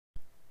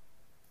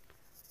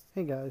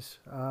Hey guys,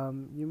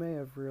 you may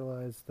have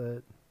realized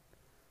that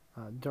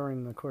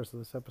during the course of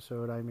this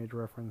episode I made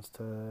reference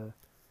to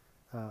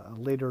a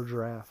later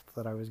draft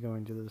that I was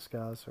going to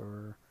discuss,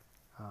 or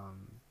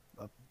um,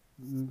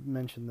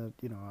 mentioned that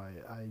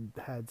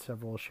I had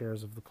several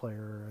shares of the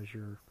player, as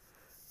you're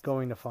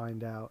going to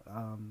find out.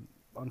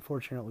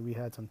 Unfortunately, we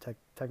had some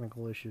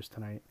technical issues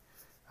tonight,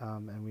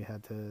 and we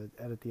had to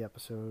edit the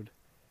episode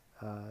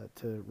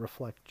to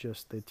reflect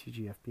just the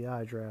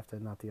TGFBI draft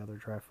and not the other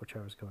draft, which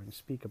I was going to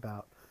speak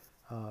about,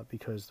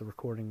 because the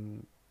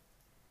recording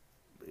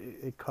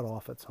it cut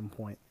off at some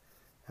point,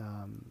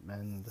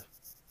 and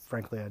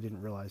frankly, I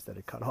didn't realize that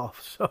it cut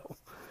off. So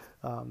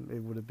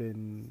it would have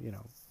been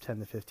 10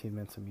 to 15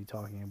 minutes of me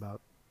talking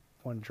about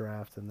one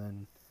draft, and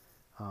then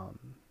um,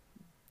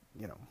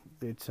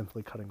 it's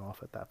simply cutting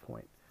off at that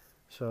point.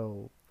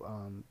 So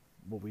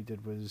what we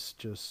did was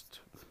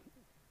just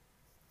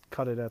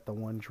cut it at the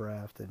one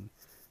draft and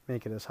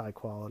make it as high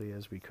quality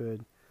as we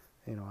could.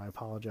 I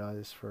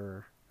apologize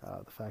for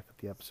the fact that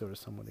the episode is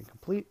somewhat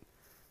incomplete,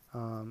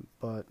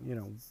 but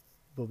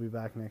we'll be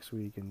back next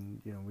week,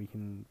 and we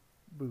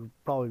would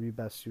probably be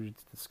best suited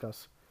to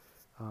discuss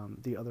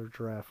the other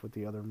draft with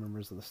the other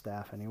members of the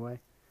staff anyway.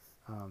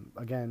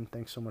 Again,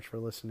 thanks so much for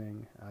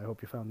listening. I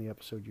hope you found the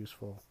episode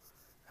useful,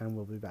 and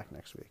we'll be back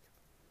next week.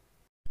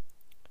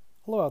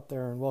 Hello out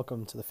there, and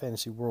welcome to the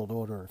Fantasy World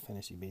Order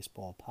Fantasy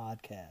Baseball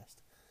Podcast.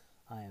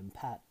 I am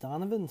Pat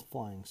Donovan,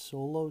 flying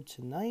solo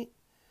tonight,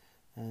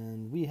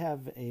 and we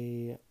have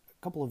a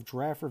couple of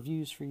draft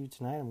reviews for you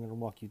tonight. I'm going to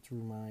walk you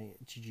through my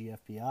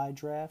TGFBI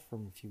draft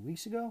from a few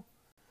weeks ago,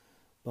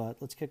 but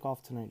let's kick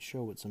off tonight's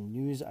show with some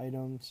news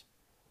items.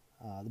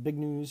 The big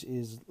news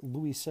is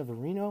Luis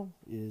Severino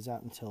is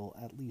out until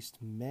at least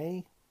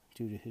May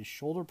due to his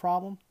shoulder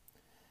problem.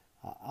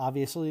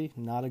 Obviously,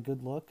 not a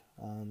good look.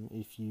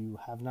 If you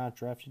have not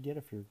drafted yet,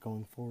 if you're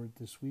going forward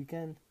this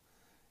weekend,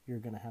 you're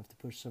going to have to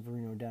push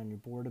Severino down your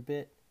board a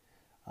bit.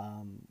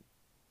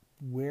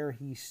 Where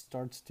he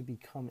starts to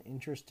become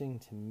interesting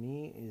to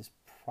me is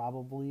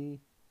probably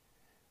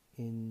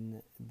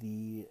in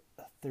the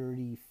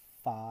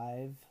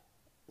 35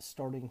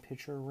 starting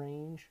pitcher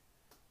range.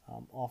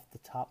 Off the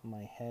top of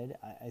my head,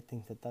 I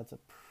think that's a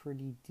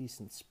pretty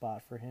decent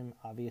spot for him.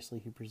 Obviously,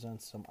 he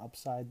presents some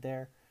upside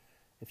there.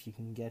 If you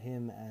can get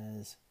him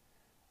as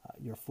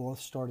your fourth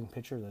starting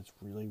pitcher, that's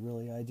really,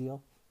 really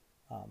ideal.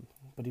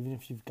 But even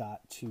if you've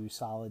got two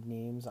solid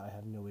names, I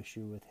have no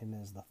issue with him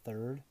as the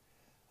third.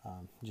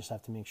 You just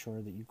have to make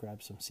sure that you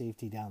grab some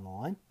safety down the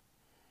line.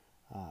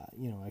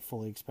 I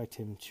fully expect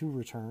him to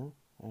return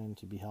and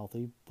to be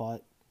healthy,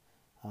 but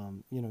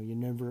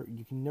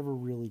you can never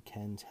really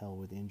tell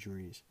with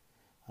injuries.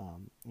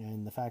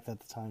 And the fact that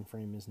the time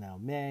frame is now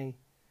May,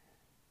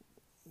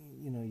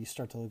 you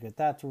start to look at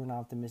that through an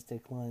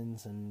optimistic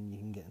lens, and you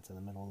can get into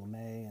the middle of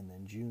May and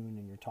then June,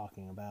 and you're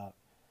talking about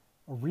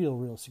a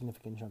real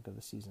significant chunk of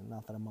the season.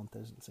 Not that a month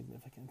isn't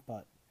significant,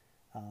 but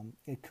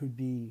it could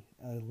be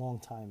a long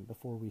time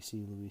before we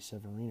see Luis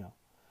Severino.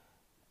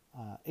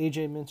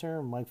 AJ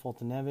Minter, Mike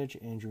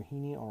Foltynewicz, Andrew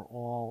Heaney are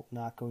all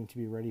not going to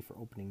be ready for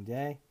opening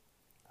day.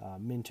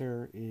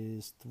 Minter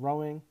is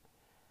throwing.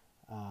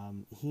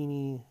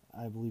 Heaney,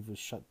 I believe, was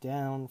shut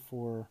down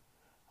for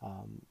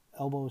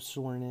elbow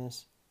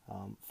soreness.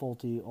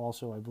 Folty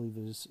also, I believe,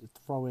 is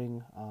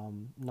throwing.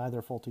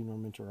 Neither Folty nor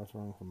Minter are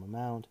throwing from a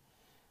mound.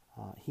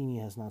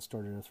 Heaney has not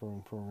started a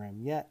throwing program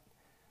yet.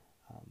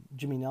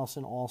 Jimmy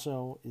Nelson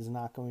also is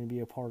not going to be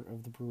a part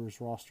of the Brewers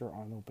roster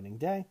on opening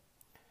day.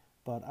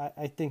 But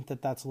I think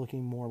that's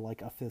looking more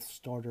like a fifth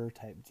starter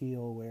type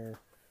deal, where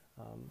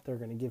they're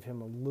going to give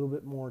him a little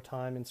bit more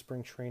time in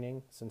spring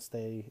training, since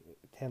they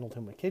handled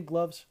him with kid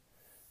gloves,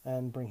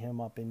 and bring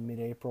him up in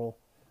mid-April.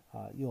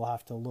 You'll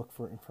have to look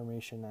for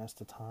information as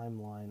to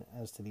timeline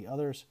as to the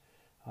others,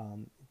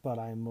 but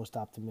I am most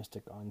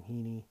optimistic on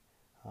Heaney,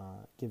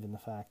 given the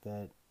fact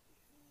that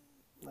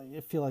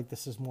I feel like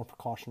this is more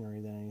precautionary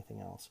than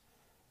anything else.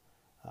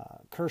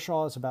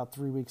 Kershaw is about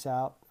 3 weeks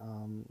out,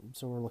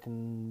 so we're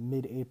looking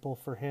mid-April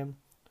for him.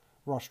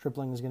 Ross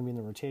Stripling is going to be in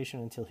the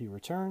rotation until he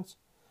returns,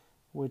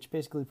 which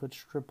basically puts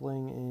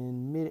Stripling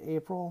in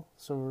mid-April,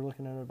 so we're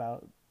looking at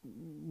about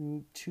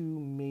 2,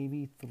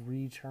 maybe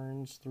 3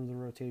 turns through the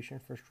rotation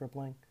for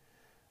Stripling.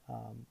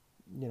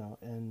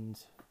 And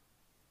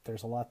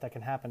there's a lot that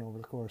can happen over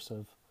the course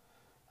of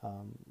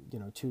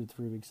 2 to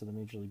 3 weeks of the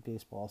Major League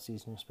Baseball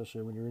season,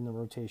 especially when you're in the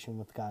rotation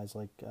with guys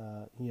like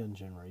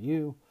Hyun-Jin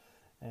Ryu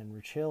and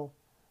Rich Hill.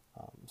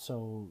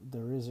 So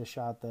there is a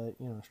shot that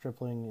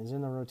Stripling is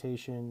in the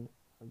rotation,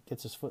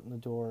 gets his foot in the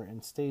door,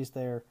 and stays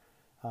there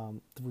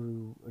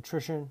through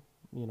attrition.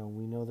 We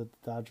know that the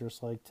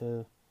Dodgers like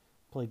to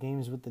play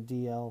games with the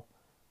DL.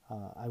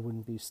 I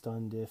wouldn't be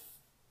stunned if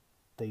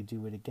they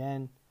do it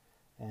again,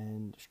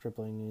 and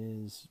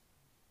Stripling is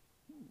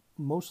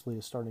mostly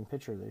a starting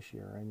pitcher this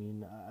year. I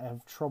mean, I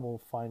have trouble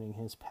finding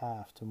his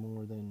path to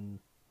more than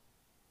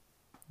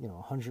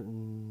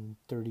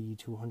 130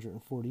 to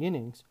 140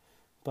 innings,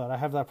 but I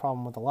have that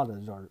problem with a lot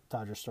of the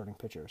Dodgers starting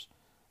pitchers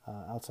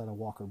outside of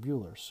Walker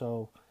Buehler.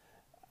 So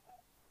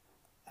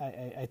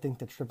I think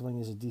that Stripling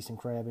is a decent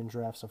grab in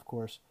drafts, of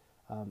course,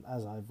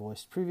 as I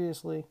voiced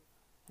previously.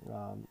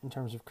 In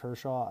terms of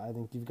Kershaw, I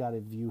think you've got to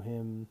view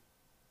him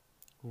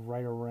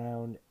right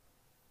around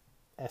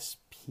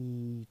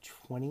SP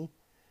 20.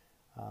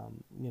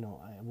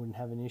 I wouldn't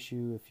have an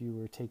issue if you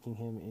were taking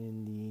him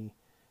in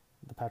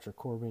the Patrick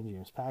Corbin,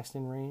 James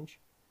Paxton range,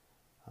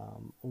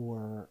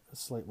 or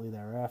slightly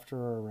thereafter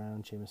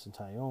around Jameson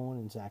Taillon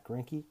and Zach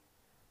Greinke.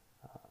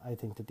 I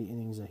think that the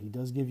innings that he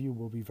does give you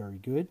will be very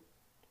good.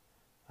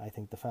 I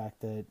think the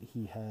fact that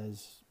he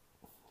has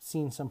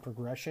seen some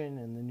progression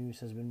and the news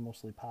has been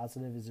mostly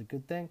positive is a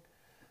good thing.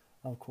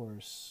 Of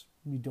course,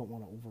 we don't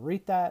want to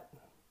overrate that,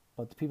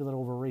 but the people that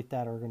overrate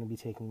that are going to be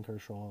taking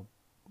Kershaw,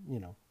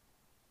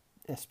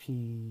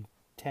 SP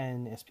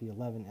 10, SP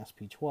 11,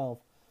 SP 12.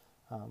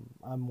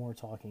 I'm more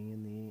talking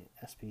in the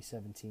SP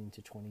 17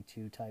 to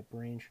 22 type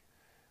range.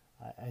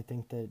 I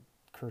think that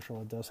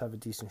Kershaw does have a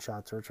decent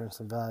shot to return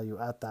some value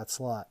at that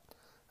slot.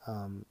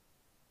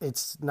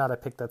 It's not a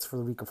pick that's for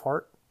the weak of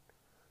heart.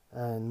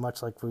 And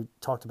much like we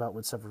talked about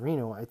with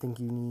Severino, I think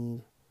you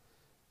need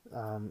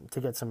to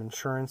get some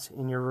insurance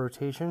in your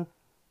rotation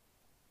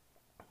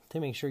to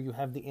make sure you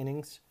have the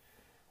innings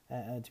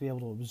to be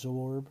able to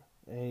absorb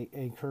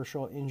a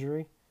Kershaw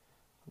injury.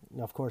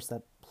 Now, of course,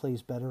 that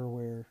plays better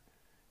where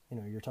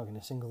you're talking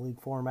a single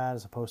league format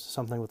as opposed to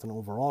something with an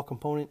overall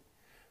component.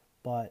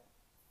 But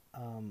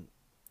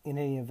in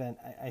any event,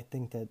 I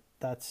think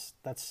that's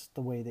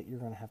the way that you're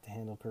going to have to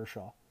handle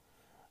Kershaw.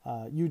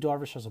 Yu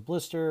Darvish has a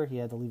blister. He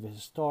had to leave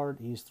his start.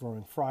 He's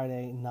throwing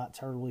Friday. Not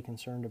terribly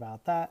concerned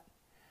about that.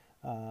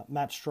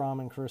 Matt Strahm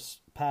and Chris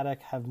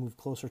Paddock have moved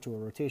closer to a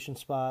rotation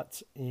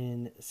spot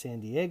in San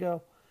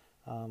Diego.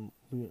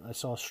 I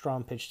saw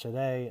Strahm pitch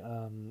today.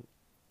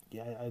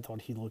 I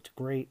thought he looked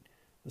great.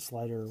 The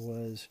slider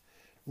was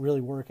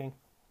really working.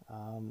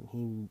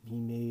 He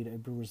made a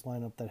Brewers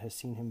lineup that has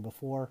seen him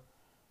before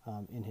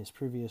in his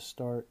previous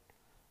start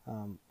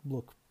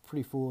look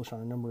pretty foolish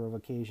on a number of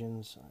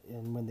occasions.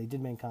 And when they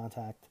did make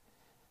contact,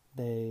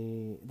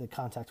 the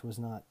contact was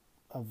not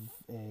of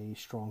a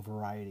strong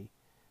variety.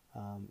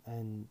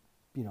 And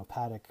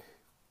Paddock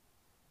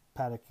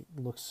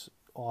looks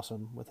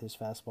awesome with his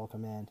fastball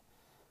command.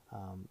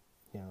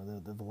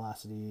 The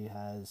velocity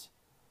has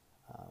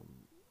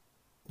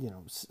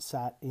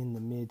sat in the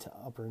mid to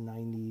upper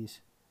 90s,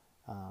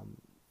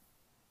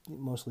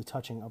 mostly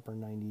touching upper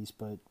 90s.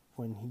 But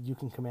when you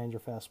can command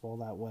your fastball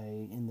that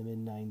way in the mid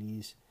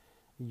 90s,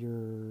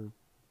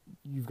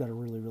 you've got a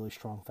really, really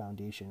strong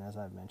foundation. As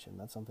I've mentioned,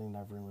 that's something that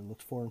I've really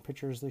looked for in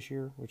pitchers this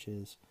year, which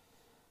is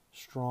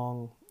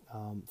strong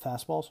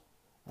fastballs,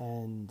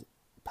 and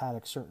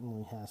Paddock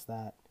certainly has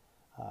that.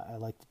 I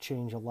like the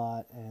change a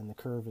lot, and the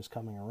curve is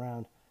coming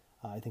around.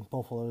 I think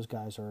both of those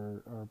guys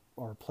are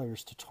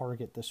players to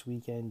target this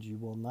weekend. You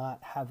will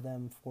not have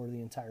them for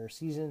the entire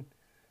season,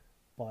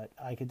 but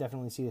I could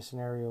definitely see a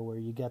scenario where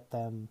you get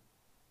them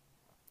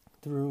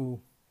through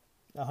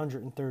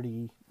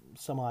 130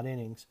 some odd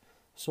innings,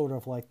 sort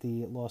of like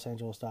the Los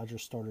Angeles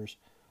Dodgers starters,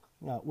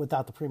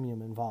 without the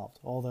premium involved,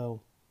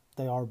 although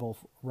they are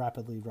both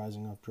rapidly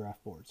rising up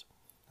draft boards,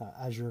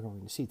 as you're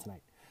going to see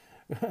tonight.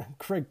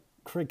 Craig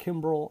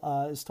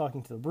Kimbrell is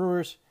talking to the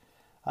Brewers.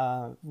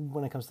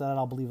 When it comes to that,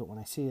 I'll believe it when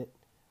I see it.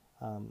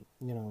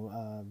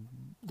 The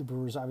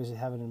Brewers obviously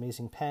have an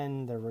amazing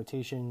pen. Their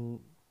rotation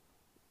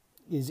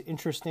is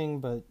interesting,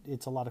 but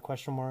it's a lot of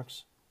question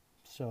marks.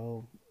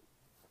 So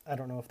I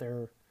don't know if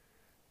their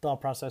thought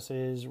process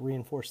is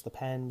reinforce the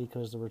pen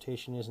because the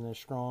rotation isn't as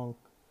strong.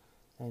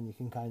 And you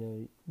can kind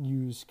of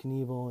use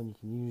Knievel and you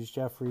can use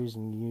Jeffries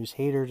and you use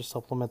Hader to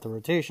supplement the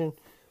rotation.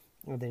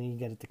 And then you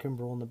get it to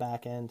Kimbrel in the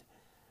back end.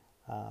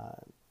 I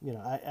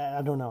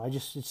don't know.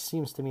 It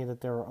seems to me that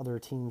there are other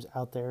teams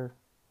out there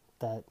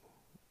that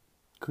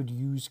could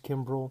use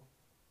Kimbrel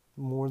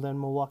more than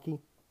Milwaukee.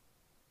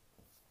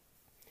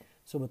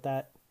 So with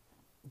that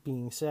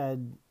being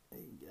said,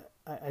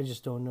 I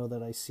just don't know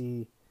that I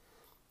see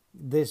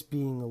this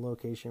being the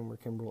location where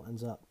Kimbrel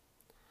ends up.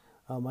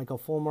 Michael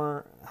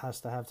Fulmer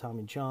has to have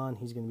Tommy John.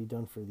 He's going to be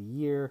done for the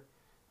year.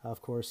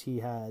 Of course, he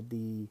had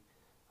the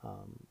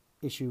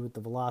issue with the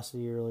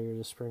velocity earlier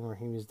this spring where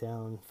he was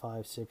down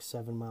 5, 6,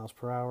 7 miles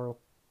per hour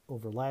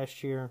over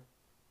last year.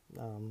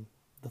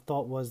 The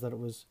thought was that it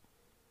was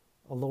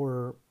a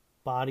lower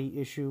body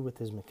issue with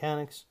his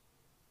mechanics.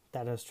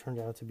 That has turned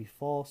out to be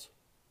false.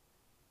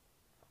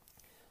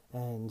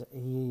 And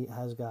he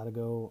has got to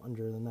go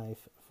under the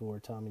knife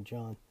for Tommy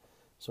John.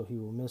 So he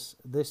will miss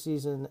this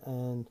season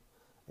and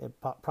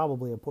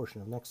probably a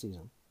portion of next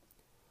season.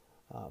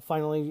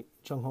 Finally,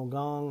 Jung Ho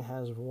Kang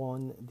has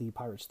won the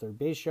Pirates' third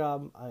base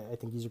job. I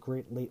think he's a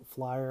great late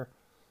flyer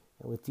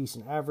with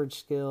decent average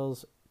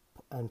skills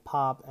and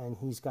pop, and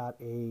he's got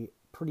a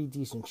pretty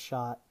decent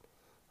shot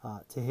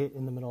to hit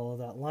in the middle of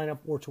that lineup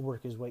or to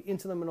work his way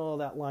into the middle of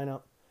that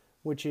lineup,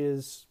 which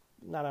is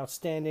not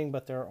outstanding,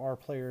 but there are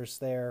players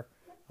there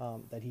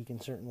that he can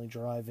certainly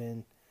drive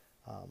in.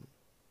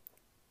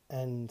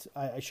 And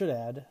I should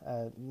add,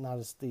 not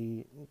as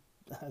the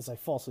as I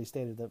falsely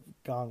stated that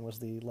Gong was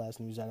the last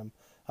news item,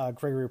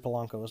 Gregory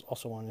Polanco is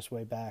also on his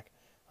way back,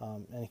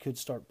 and he could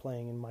start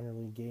playing in minor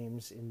league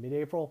games in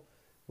mid-April,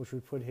 which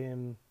would put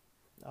him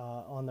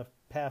on the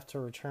path to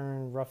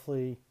return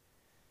roughly.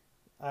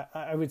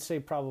 I would say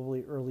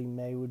probably early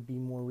May would be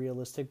more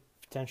realistic,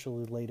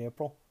 potentially late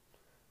April.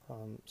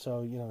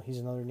 So, he's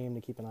another name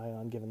to keep an eye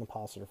on given the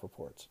positive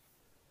reports.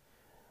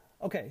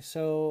 Okay,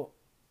 so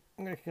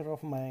I'm going to kick it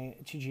off with my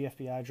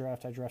TGFBI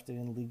draft. I drafted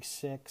in League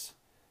 6.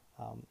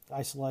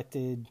 I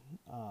selected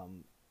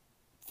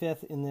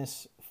 5th in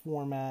this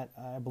format.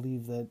 I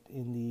believe that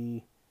in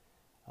the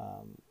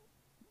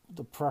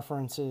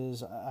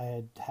preferences,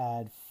 I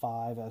had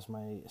 5 as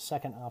my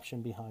second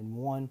option behind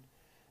 1.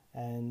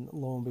 And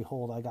lo and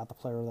behold, I got the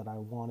player that I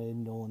wanted,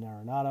 Nolan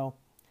Arenado,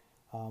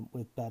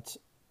 with Betts,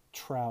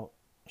 Trout,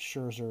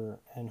 Scherzer,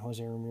 and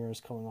Jose Ramirez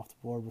coming off the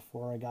board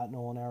before I got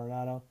Nolan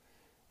Arenado.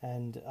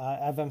 And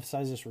I've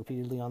emphasized this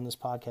repeatedly on this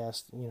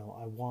podcast.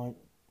 I want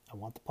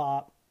the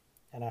pop,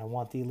 and I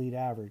want the elite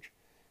average.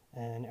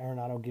 And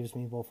Arenado gives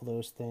me both of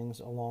those things,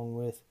 along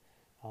with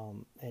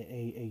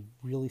a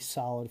really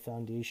solid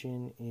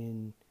foundation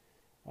in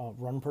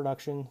run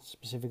production,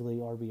 specifically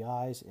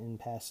RBIs in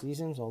past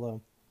seasons,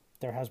 although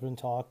there has been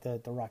talk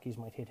that the Rockies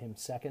might hit him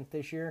second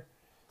this year,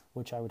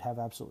 which I would have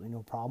absolutely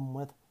no problem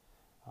with.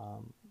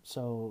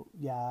 So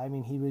yeah, I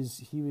mean he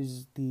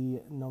was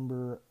the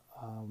number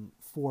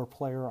 4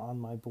 player on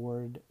my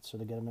board. So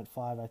to get him at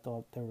 5, I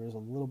thought there was a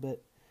little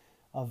bit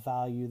of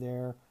value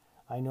there.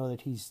 I know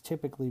that he's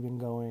typically been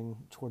going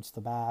towards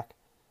the back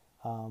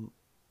or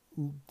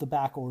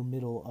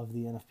middle of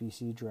the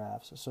NFBC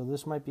drafts. So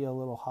this might be a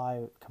little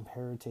high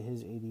compared to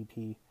his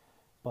ADP.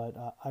 But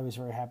I was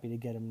very happy to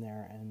get him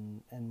there,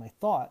 and my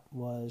thought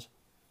was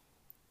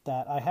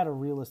that I had a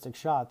realistic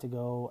shot to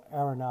go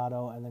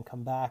Arenado and then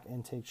come back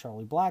and take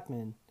Charlie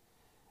Blackmon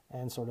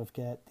and sort of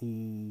get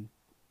the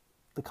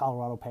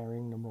Colorado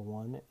pairing, number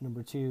 1.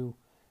 Number 2,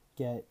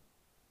 get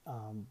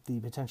the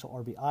potential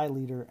RBI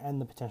leader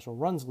and the potential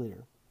runs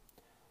leader.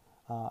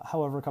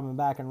 However, coming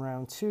back in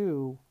round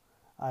 2,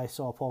 I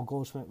saw Paul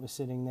Goldschmidt was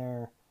sitting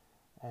there,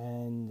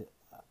 and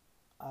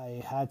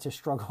I had to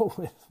struggle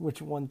with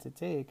which one to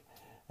take.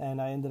 And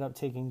I ended up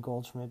taking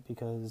Goldschmidt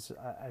because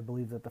I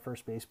believe that the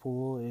first base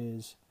pool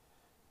is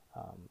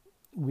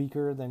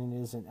weaker than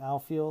it is in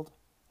outfield.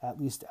 At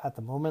least at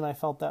the moment I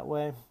felt that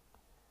way.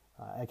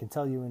 I can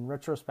tell you in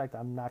retrospect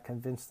I'm not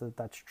convinced that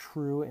that's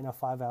true in a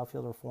 5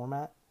 outfielder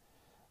format.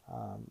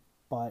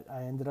 But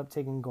I ended up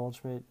taking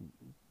Goldschmidt.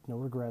 No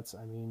regrets.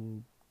 I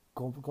mean,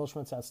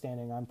 Goldschmidt's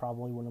outstanding. I'm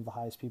probably one of the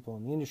highest people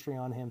in the industry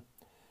on him.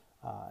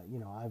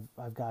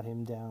 I've got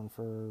him down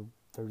for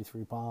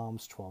 33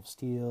 bombs, 12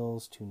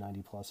 steals,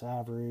 290 plus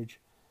average,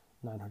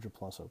 900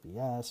 plus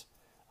OPS.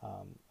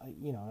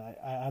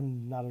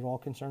 I'm not at all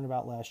concerned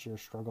about last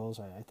year's struggles.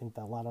 I think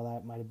that a lot of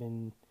that might have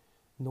been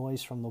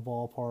noise from the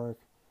ballpark.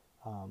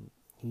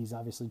 He's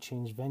obviously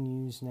changed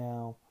venues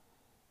now.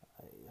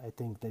 I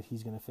think that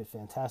he's going to fit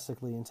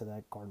fantastically into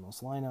that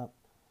Cardinals lineup.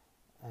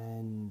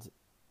 And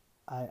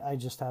I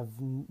just have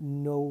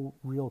no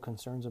real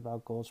concerns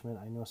about Goldschmidt.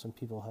 I know some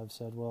people have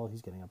said, well,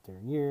 he's getting up there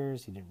in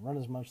years. He didn't run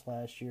as much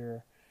last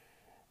year.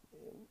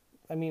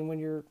 I mean, when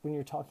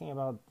you're talking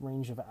about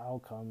range of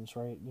outcomes,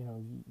 right?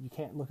 You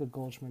can't look at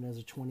Goldschmidt as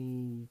a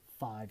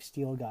 25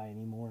 steal guy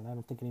anymore, and I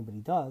don't think anybody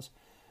does.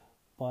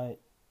 But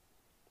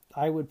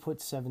I would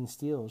put 7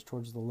 steals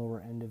towards the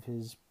lower end of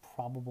his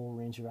probable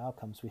range of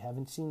outcomes. We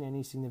haven't seen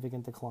any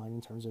significant decline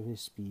in terms of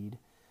his speed.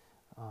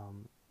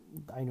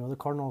 I know the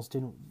Cardinals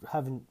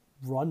haven't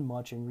run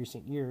much in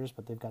recent years,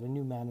 but they've got a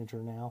new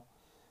manager now.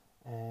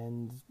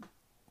 And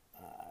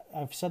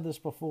I've said this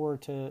before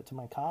to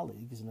my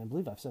colleagues, and I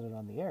believe I've said it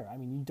on the air. I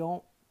mean,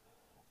 Paul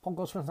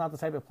Goldschmidt's not the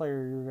type of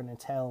player you're going to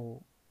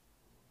tell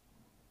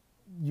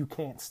you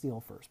can't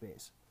steal first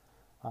base.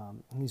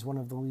 He's one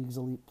of the league's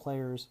elite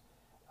players,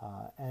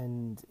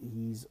 and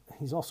he's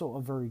also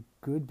a very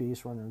good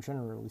base runner,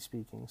 generally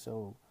speaking.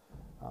 So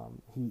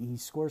he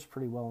scores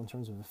pretty well in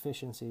terms of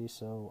efficiency,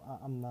 so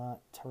I'm not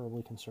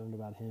terribly concerned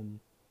about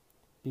him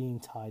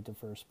being tied to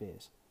first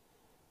base.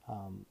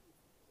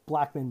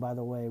 Blackmon, by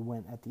the way,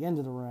 went at the end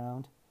of the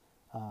round,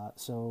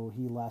 so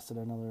he lasted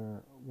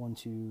another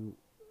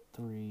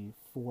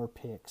 4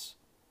 picks,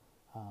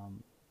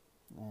 and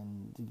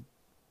the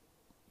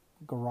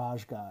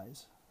garage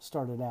guys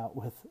started out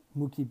with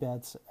Mookie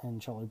Betts and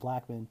Charlie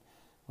Blackmon,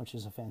 which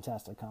is a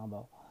fantastic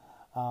combo.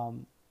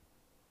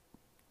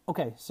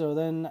 Okay, so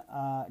then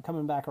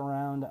coming back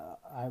around,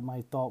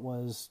 my thought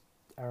was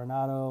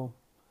Arenado,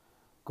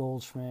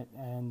 Goldschmidt,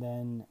 and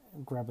then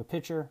grab a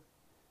pitcher.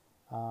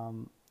 I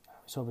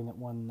was hoping that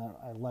one that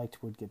I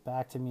liked would get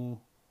back to me.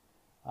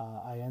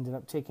 I ended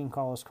up taking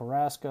Carlos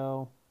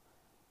Carrasco.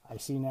 I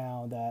see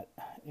now that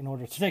in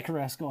order to take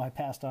Carrasco, I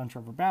passed on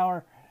Trevor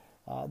Bauer.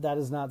 That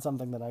is not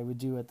something that I would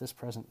do at this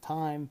present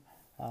time,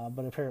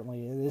 but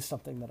apparently it is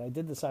something that I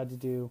did decide to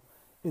do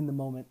in the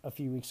moment a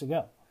few weeks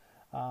ago.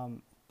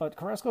 But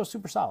Carrasco is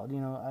super solid.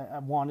 I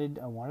wanted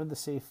the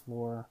safe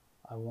floor.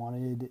 I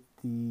wanted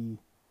the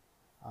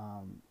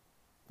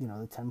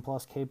the 10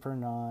 plus K per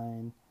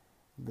nine,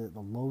 the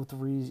low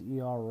threes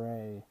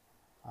ERA,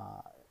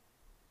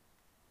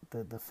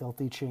 the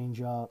filthy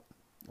changeup,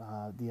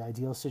 the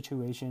ideal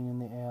situation in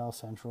the AL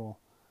Central.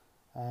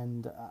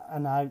 And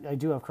I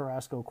do have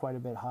Carrasco quite a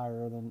bit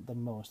higher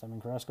than most. I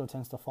mean, Carrasco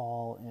tends to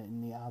fall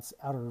in the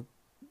outer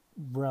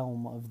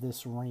realm of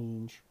this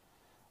range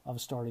of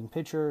starting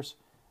pitchers,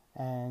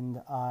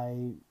 and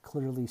I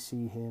clearly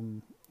see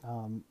him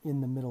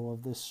in the middle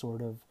of this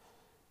sort of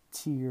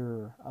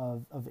tier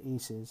of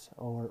aces,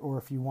 or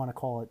if you want to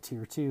call it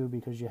tier 2,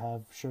 because you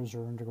have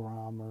Scherzer and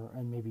DeGrom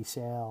and maybe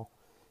Sale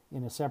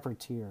in a separate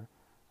tier.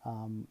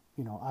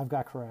 I've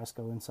got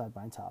Carrasco inside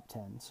my top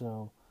 10,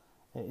 so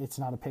it's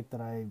not a pick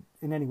that I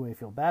in any way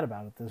feel bad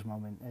about at this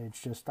moment.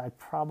 It's just I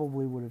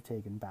probably would have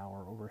taken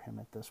Bauer over him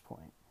at this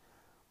point.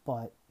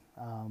 But,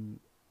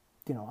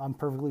 I'm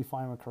perfectly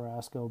fine with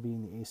Carrasco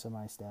being the ace of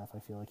my staff. I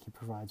feel like he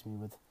provides me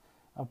with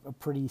a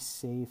pretty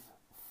safe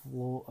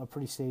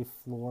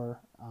floor.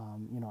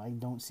 I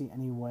don't see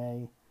any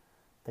way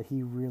that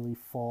he really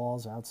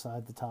falls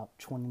outside the top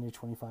 20 to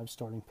 25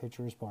 starting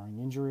pitchers, barring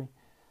injury.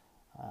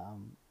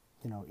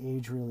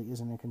 Age really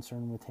isn't a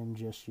concern with him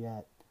just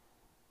yet.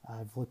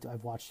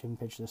 I've watched him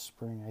pitch this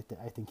spring.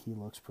 I think he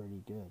looks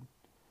pretty good.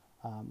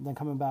 Then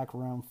coming back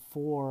round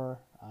 4,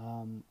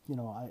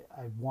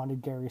 I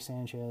wanted Gary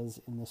Sanchez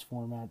in this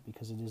format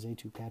because it is a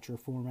 2-catcher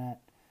format.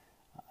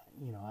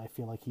 I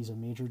feel like he's a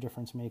major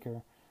difference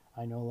maker.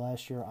 I know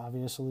last year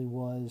obviously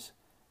was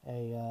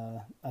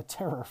a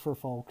terror for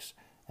folks,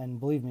 and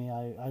believe me,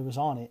 I was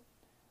on it.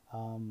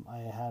 I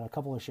had a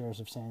couple of shares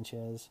of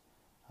Sanchez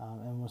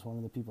and was one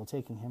of the people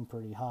taking him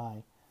pretty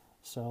high.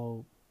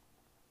 So,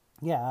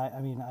 yeah,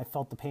 I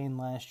felt the pain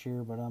last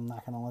year, but I'm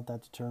not going to let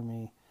that deter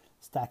me.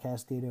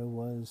 StatCast data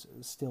was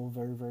still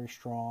very, very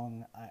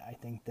strong. I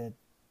think that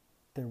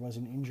there was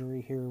an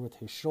injury here with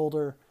his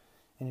shoulder,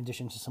 in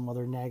addition to some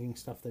other nagging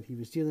stuff that he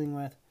was dealing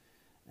with.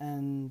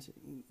 And,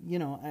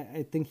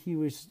 I think he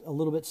was a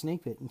little bit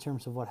snake bit in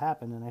terms of what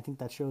happened, and I think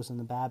that shows in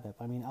the BABIP.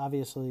 I mean,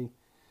 obviously,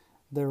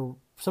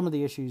 some of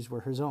the issues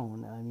were his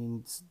own. I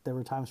mean, there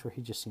were times where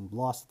he just seemed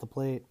lost at the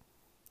plate.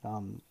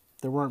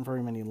 There weren't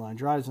very many line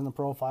drives in the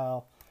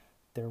profile.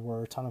 There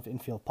were a ton of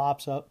infield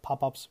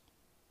pop-ups.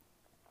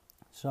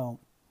 So,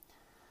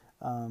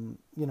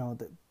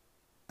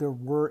 there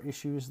were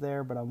issues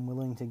there, but I'm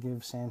willing to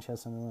give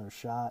Sanchez another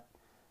shot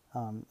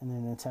in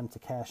an attempt to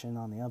cash in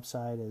on the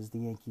upside as the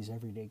Yankees'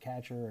 everyday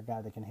catcher, a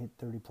guy that can hit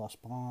 30-plus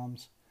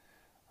bombs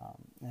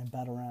and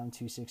bat around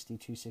 260,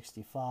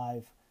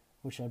 265,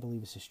 which I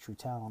believe is his true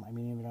talent. I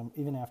mean,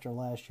 even after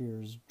last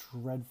year's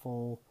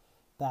dreadful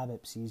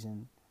BABIP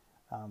season,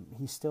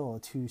 he's still a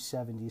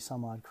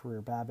 270-some-odd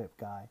career BABIP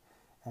guy.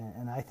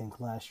 And I think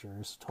last year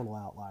is a total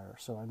outlier.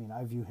 So, I mean,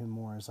 I view him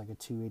more as like a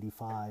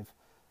 285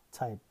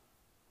 type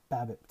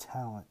BABIP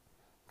talent.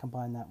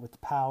 Combine that with the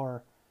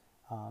power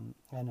and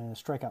a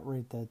strikeout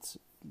rate that's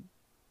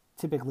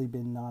typically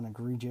been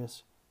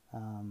non-egregious.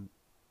 I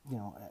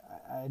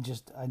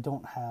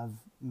don't have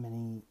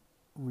many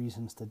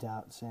reasons to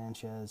doubt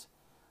Sanchez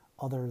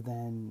other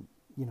than,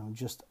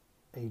 just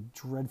a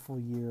dreadful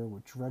year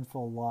with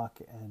dreadful luck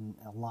and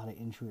a lot of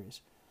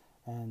injuries.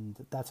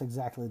 And that's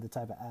exactly the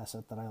type of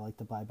asset that I like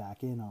to buy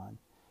back in on.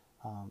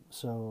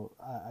 So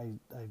I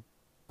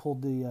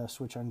pulled the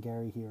switch on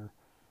Gary here,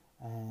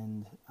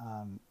 and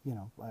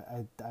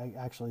I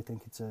actually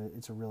think it's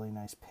a really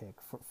nice pick.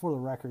 For the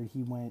record,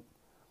 he went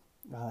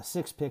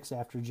 6 picks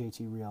after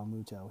JT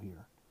Realmuto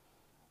here.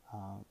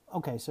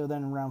 Okay, so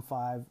then in round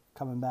 5,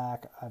 coming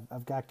back,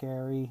 I've got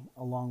Gary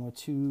along with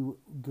 2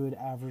 good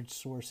average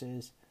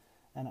sources,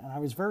 and I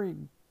was very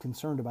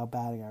concerned about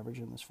batting average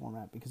in this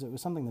format because it was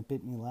something that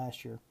bit me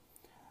last year.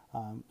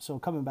 So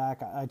coming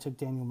back, I took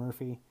Daniel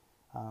Murphy.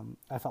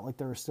 I felt like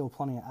there were still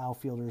plenty of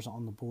outfielders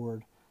on the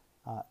board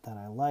that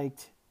I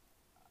liked.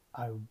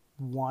 I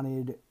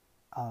wanted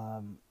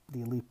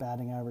the elite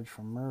batting average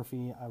from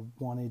Murphy. I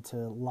wanted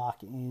to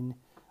lock in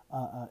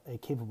a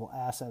capable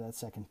asset at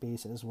second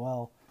base as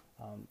well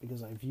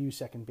because I view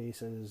second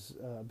base as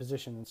a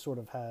position that sort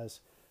of has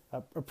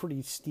a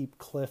pretty steep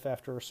cliff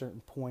after a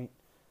certain point.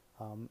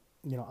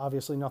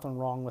 Obviously nothing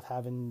wrong with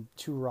having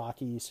 2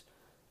 Rockies.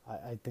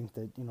 I think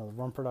that, the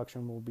run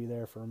production will be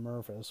there for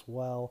Murph as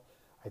well.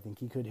 I think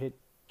he could hit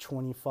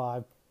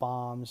 25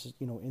 bombs,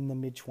 in the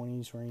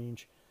mid-20s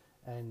range.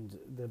 And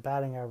the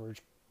batting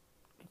average,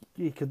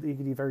 he could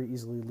very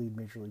easily lead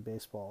Major League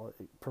Baseball,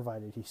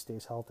 provided he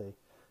stays healthy.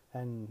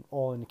 And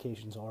all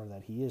indications are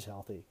that he is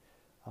healthy.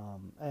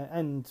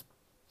 And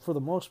for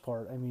the most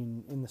part, I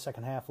mean, in the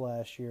second half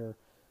last year,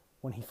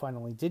 when he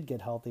finally did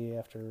get healthy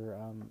after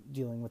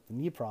dealing with the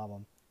knee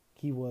problem,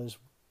 he was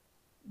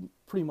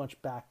pretty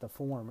much back to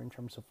form in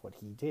terms of what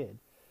he did.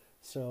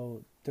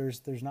 So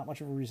there's not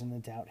much of a reason to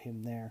doubt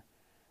him there.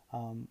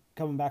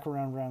 Coming back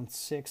around round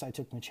 6, I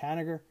took Mitch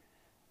Haniger.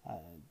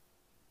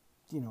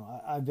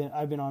 I've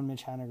been on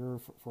Mitch Haniger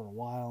for a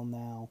while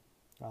now.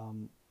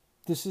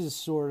 This is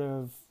sort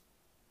of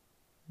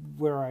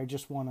where I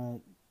just want to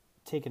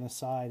take an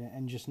aside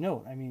and just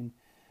note. I mean,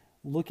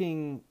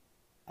 looking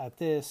at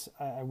this,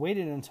 I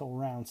waited until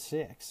round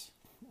 6,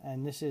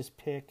 and this is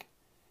pick.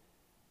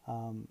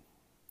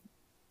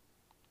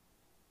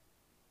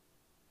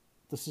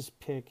 This is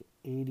pick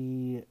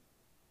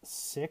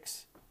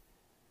 86.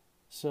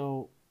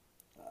 So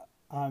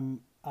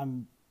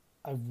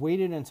I've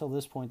waited until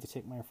this point to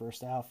take my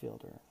first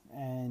outfielder,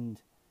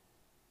 and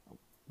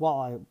while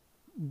I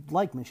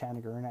like Mitch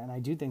Haniger, and I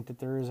do think that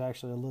there is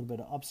actually a little bit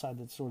of upside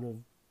that's sort of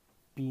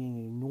being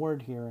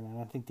ignored here, and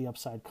I think the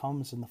upside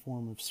comes in the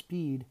form of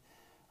speed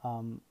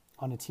on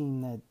a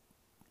team that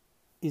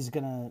is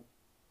going to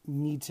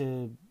need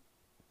to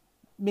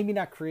maybe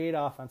not create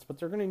offense, but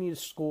they're going to need to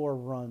score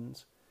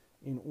runs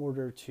in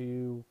order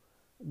to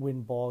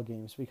win ball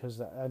games,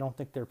 because I don't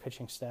think their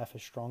pitching staff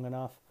is strong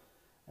enough,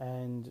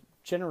 and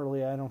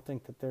generally I don't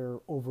think that they're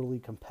overly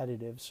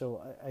competitive.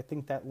 So I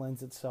think that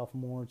lends itself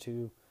more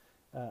to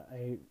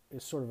a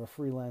sort of a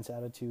freelance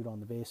attitude on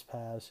the base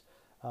paths.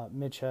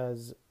 Mitch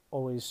has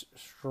always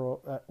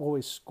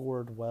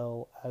scored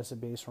well as a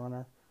base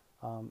runner.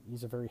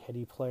 He's a very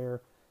heady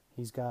player.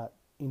 He's got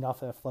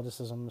enough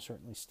athleticism to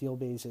certainly steal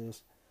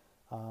bases.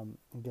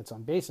 He gets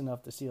on base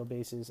enough to steal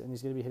bases, and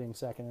he's going to be hitting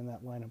second in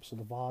that lineup, so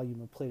the volume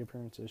of plate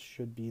appearances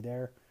should be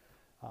there.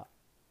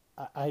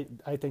 I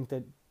think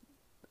that,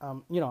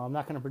 I'm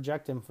not going to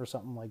project him for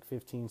something like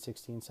 15,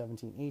 16,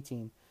 17,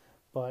 18,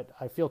 but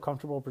I feel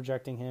comfortable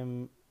projecting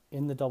him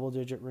in the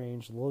double-digit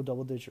range, low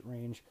double-digit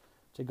range,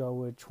 to go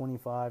with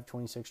 25,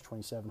 26,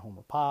 27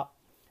 homer pop.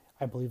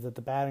 I believe that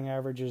the batting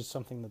average is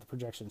something that the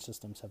projection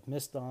systems have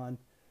missed on.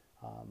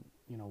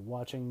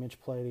 Watching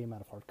Mitch play, the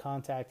amount of hard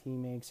contact he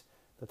makes,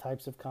 the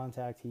types of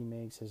contact he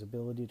makes, his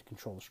ability to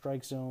control the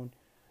strike zone.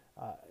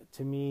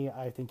 To me,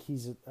 I think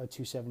he's a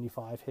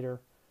 275 hitter,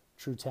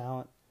 true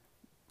talent.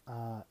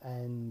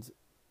 And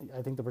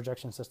I think the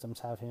projection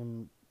systems have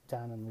him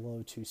down in the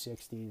low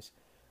 260s.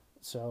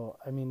 So,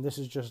 I mean, this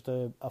is just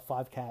a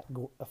five cat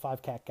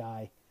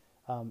guy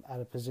at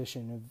a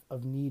position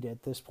of need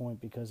at this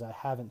point, because I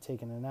haven't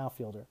taken an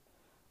outfielder.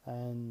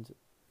 And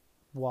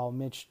while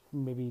Mitch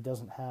maybe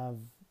doesn't have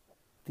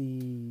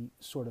the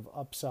sort of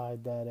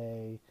upside that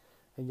a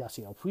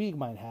Yasiel Puig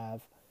might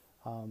have,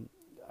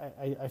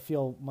 I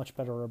feel much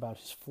better about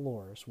his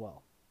floor as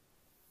well.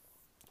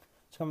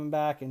 So coming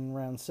back in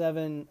round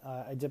 7,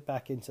 I dipped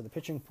back into the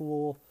pitching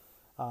pool.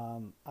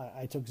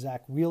 I took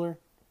Zach Wheeler.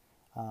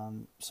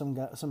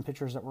 Some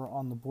pitchers that were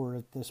on the board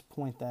at this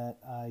point that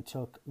I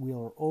took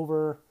Wheeler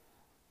over: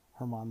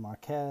 Herman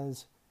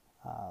Marquez,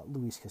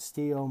 Luis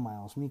Castillo,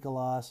 Miles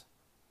Mikolas,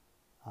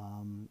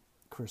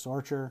 Chris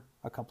Archer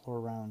a couple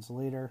of rounds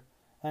later.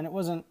 And it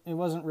wasn't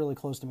really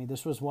close to me.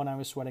 This was one I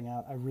was sweating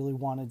out. I really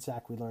wanted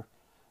Zach Wheeler.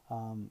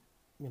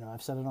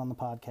 I've said it on the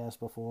podcast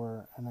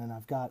before, and then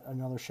I've got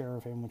another share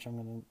of him, which I'm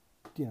going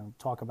to,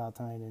 talk about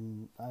tonight,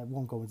 and I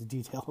won't go into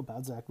detail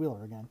about Zach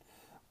Wheeler again.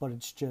 But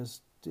it's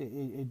just,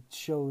 it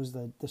shows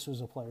that this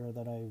was a player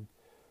that I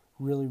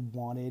really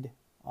wanted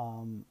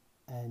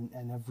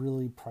and have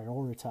really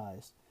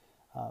prioritized.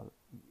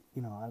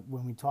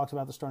 When we talked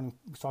about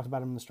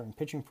him in the starting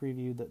pitching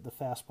preview, that the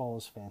fastball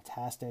is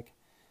fantastic.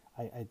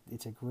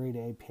 It's a grade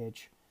A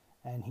pitch,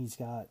 and he's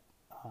got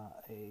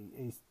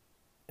a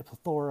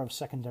plethora of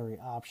secondary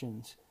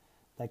options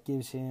that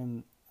gives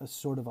him a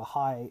sort of a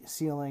high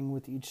ceiling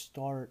with each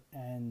start,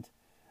 and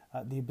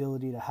the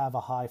ability to have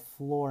a high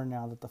floor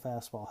now that the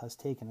fastball has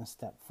taken a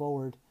step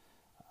forward.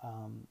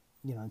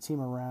 The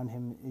team around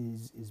him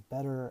is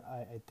better.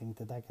 I think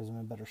that gives him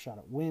a better shot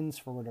at wins,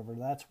 for whatever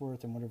that's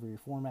worth and whatever your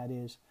format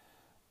is.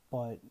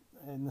 But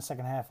in the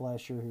second half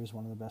last year, he was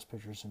one of the best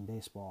pitchers in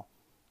baseball.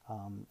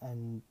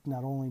 And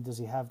not only does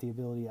he have the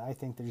ability, I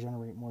think, to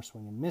generate more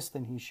swing and miss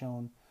than he's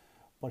shown,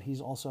 but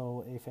he's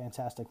also a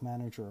fantastic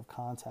manager of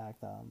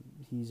contact.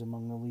 He's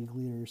among the league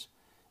leaders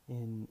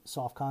in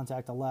soft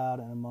contact allowed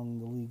and among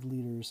the league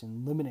leaders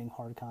in limiting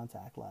hard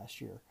contact last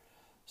year.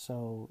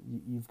 So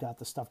you've got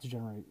the stuff to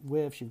generate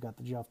whiffs, you've got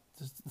the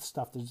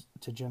stuff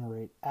to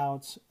generate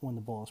outs when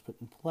the ball is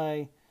put in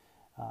play.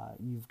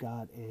 You've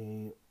got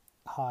a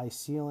high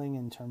ceiling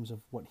in terms of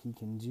what he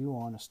can do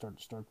on a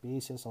start-to-start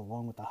basis,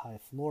 along with the high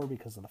floor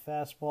because of the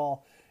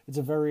fastball. It's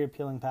a very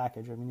appealing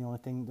package. I mean,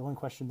 the only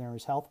question there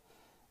is health,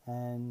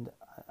 and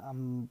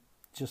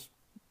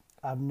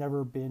I've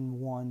never been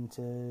one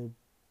to,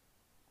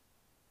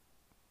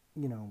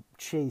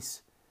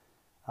 chase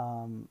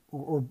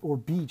or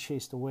be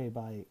chased away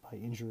by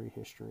injury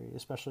history,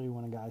 especially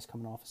when a guy's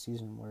coming off a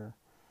season where,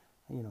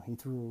 he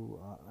threw,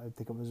 I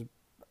think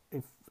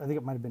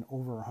it might have been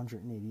over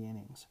 180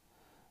 innings.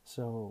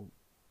 So,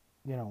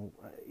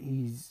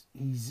 he's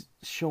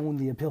shown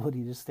the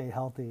ability to stay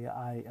healthy.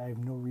 I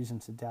have no reason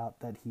to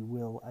doubt that he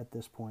will at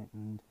this point,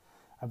 and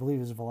I believe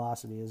his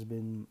velocity has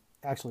been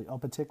actually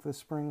up a tick this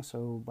spring,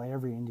 so by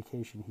every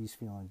indication, he's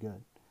feeling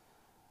good.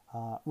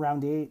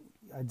 Round 8,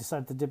 I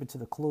decided to dip it to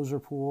the closer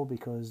pool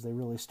because they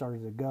really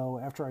started to go.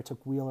 After I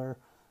took Wheeler,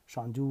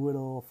 Sean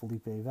Doolittle,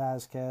 Felipe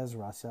Vasquez,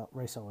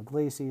 Raisel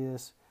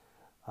Iglesias,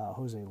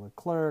 Jose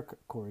Leclerc,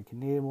 Corey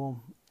Knebel,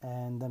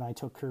 and then I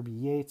took Kirby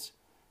Yates.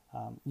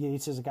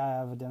 Yates is a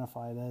guy I've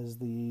identified as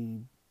the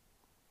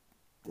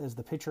as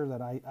the pitcher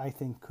that I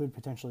think could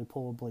potentially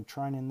pull a Blake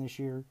Treinen this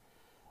year.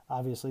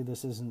 Obviously,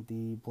 this isn't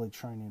the Blake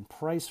Treinen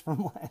price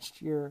from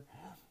last year,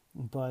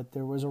 but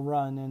there was a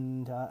run,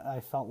 and I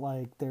felt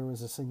like there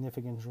was a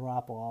significant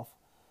drop-off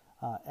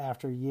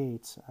after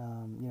Yates.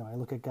 I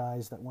look at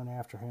guys that went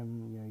after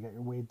him. You got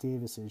your Wade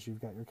Davises, you've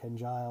got your Ken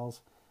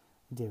Giles,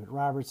 David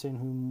Robertson,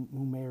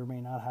 who may or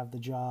may not have the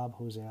job,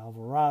 Jose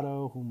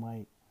Alvarado, who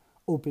might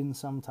open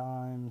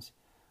sometimes,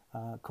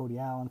 Cody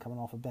Allen coming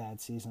off a bad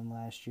season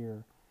last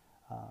year.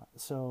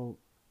 So,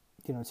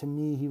 to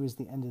me, he was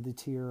the end of the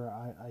tier.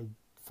 I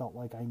felt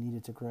like I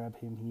needed to grab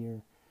him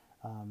here.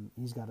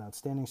 He's got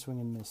outstanding swing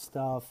and miss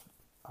stuff.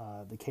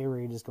 The K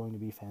rate is going to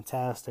be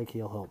fantastic.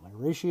 He'll help my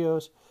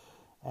ratios.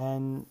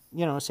 And,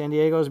 San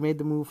Diego's made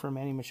the move for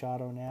Manny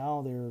Machado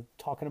now. They're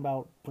talking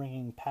about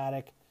bringing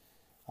Paddock,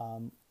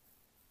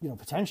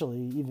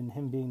 potentially even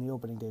him being the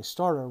opening day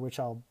starter, which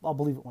I'll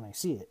believe it when I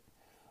see it.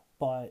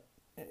 But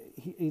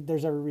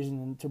there's every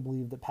reason to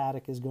believe that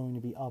Paddock is going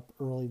to be up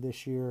early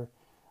this year.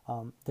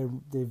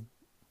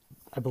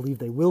 I believe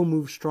they will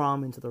move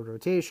Strahm into the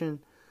rotation.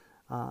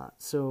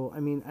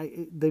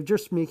 They're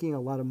just making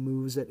a lot of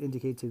moves that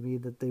indicate to me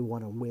that they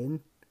want to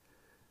win,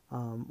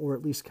 or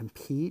at least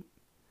compete.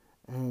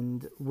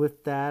 And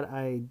with that,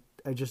 I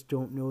just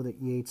don't know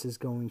that Yates is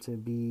going to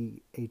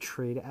be a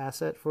trade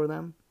asset for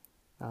them.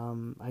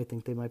 I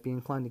think they might be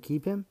inclined to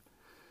keep him.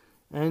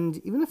 And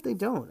even if they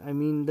don't,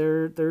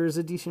 there is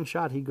a decent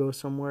shot he goes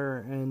somewhere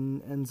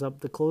and ends up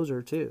the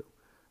closer too,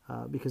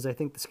 because I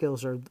think the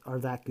skills are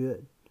that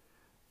good.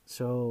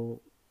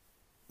 So,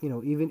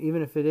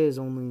 even if it is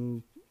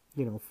only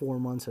 4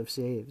 months of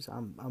saves,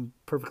 I'm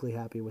perfectly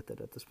happy with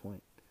it at this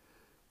point.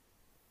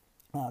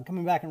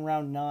 Coming back in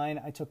round 9,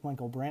 I took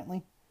Michael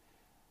Brantley.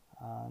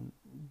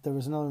 There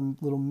was another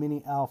little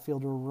mini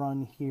outfielder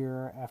run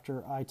here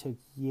after I took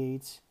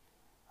Yates.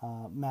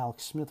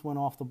 Malik Smith went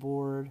off the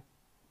board.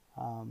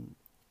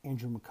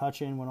 Andrew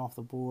McCutchen went off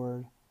the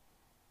board.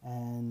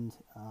 And,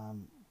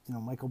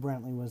 Michael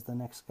Brantley was the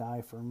next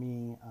guy for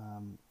me.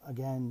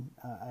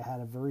 I had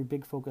a very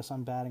big focus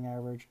on batting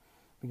average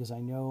because I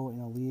know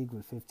in a league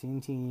with 15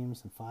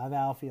 teams and 5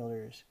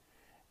 outfielders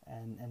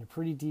and a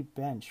pretty deep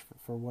bench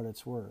for what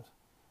it's worth,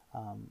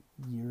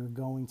 you're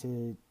going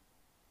to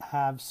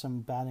have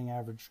some batting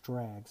average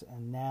drags.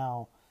 And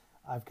now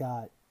I've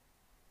got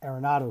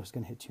Arenado who's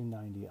going to hit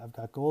 290. I've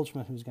got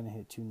Goldschmidt who's going to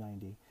hit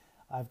 290.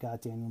 I've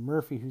got Daniel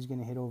Murphy who's going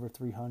to hit over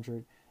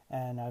 300.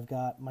 And I've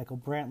got Michael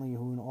Brantley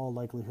who in all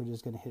likelihood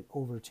is going to hit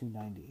over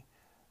 290.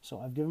 So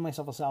I've given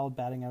myself a solid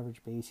batting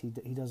average base. He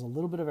does a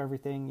little bit of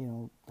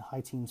everything,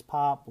 high teens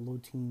pop, low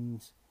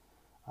teens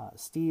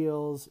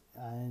steals,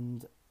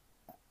 and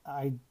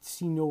I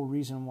see no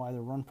reason why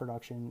the run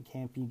production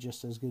can't be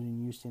just as good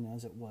in Houston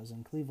as it was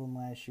in Cleveland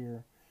last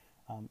year.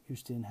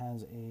 Houston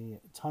has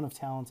a ton of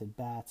talented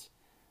bats.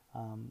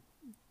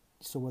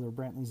 So whether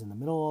Brantley's in the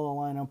middle of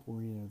the lineup or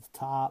at the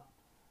top,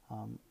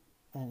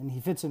 and he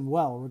fits in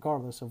well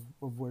regardless of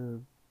where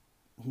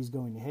he's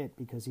going to hit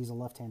because he's a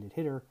left-handed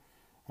hitter,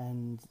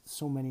 and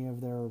so many of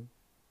their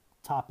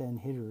top-end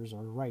hitters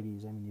are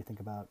righties. You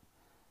think about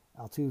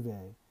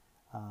Altuve,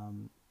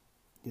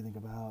 you think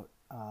about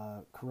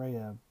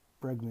Correa,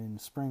 Bregman,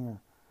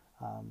 Springer.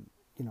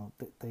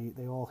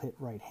 They all hit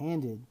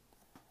right-handed.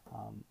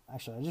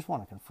 Actually, I just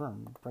want to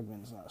confirm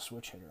Bregman's not a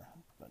switch hitter,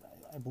 but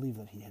I believe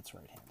that he hits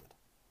right-handed.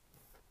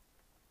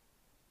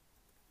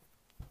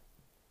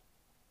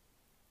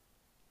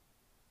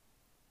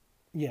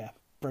 Yeah,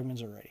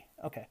 Bregman's a righty.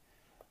 Okay.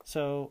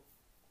 So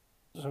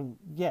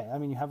yeah,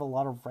 you have a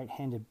lot of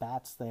right-handed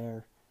bats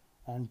there,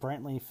 and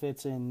Brantley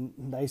fits in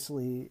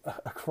nicely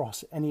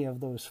across any of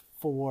those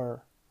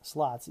 4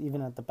 slots,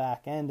 even at the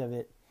back end of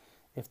it,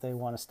 if they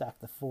want to stack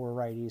the 4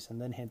 righties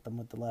and then hit them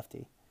with the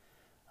lefty.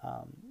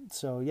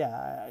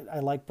 I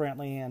like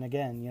Brantley, and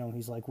again,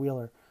 he's like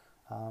Wheeler.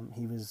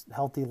 He was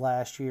healthy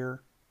last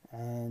year,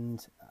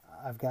 and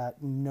I've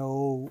got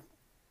no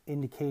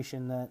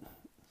indication that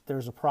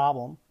there's a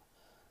problem.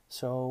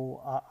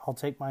 So I'll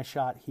take my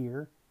shot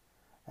here,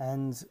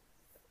 and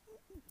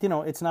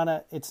it's not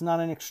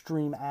an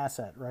extreme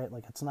asset, right?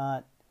 Like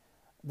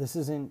this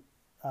isn't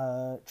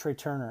Trey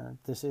Turner,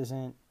 this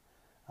isn't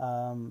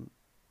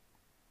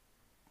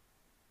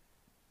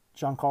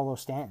Giancarlo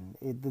Stanton.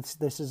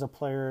 This is a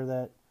player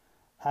that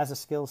has a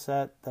skill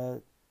set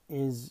that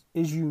is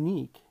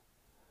unique,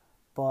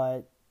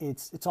 but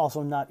it's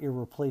also not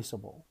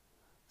irreplaceable.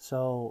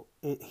 So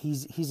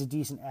he's a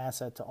decent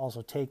asset to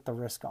also take the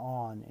risk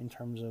on in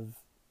terms of,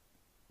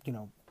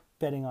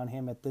 betting on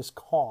him at this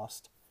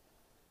cost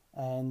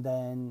and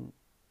then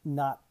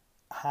not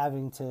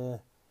having to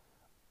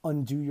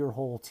undo your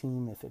whole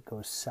team if it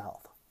goes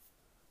south.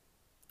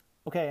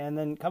 Okay, and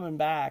then coming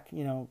back,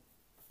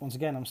 once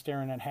again, I'm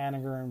staring at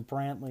Haniger and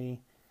Brantley,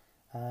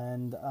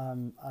 and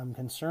I'm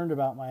concerned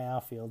about my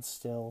outfield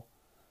still.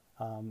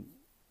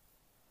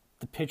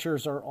 The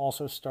pitchers are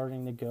also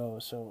starting to go.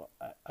 So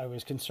I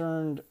was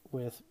concerned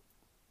with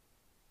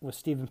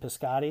Stephen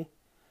Piscotty,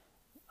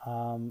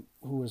 who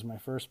was my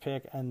first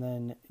pick, and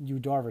then Yu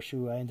Darvish,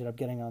 who I ended up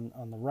getting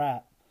on the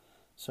wrap.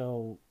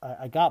 So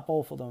I got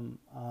both of them.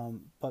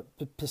 But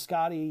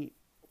Piscotty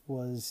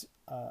was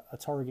a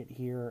target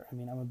here. I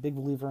mean, I'm a big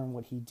believer in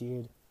what he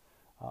did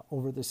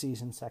over the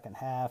season second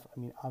half. I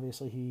mean,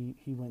 obviously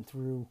he went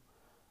through,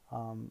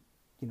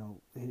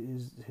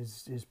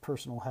 his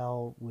personal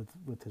hell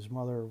with his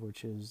mother,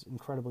 which is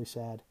incredibly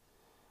sad.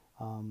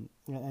 And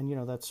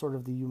that's sort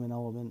of the human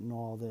element in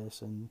all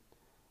this. And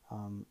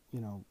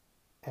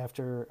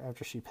after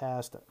she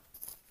passed,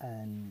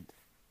 and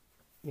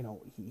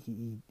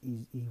he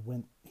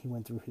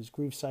went through his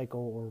grief cycle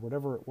or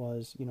whatever it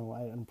was. I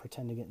don't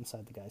pretend to get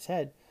inside the guy's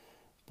head,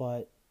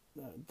 but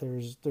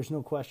there's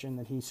no question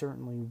that he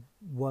certainly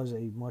was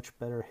a much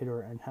better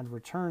hitter and had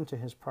returned to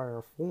his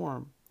prior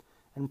form,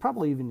 and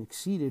probably even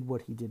exceeded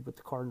what he did with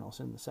the Cardinals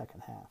in the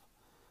second half.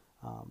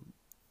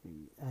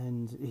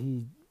 And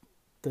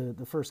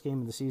the first game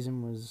of the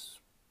season was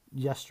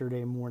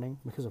yesterday morning,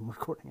 because I'm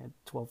recording at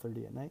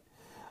 12:30 at night.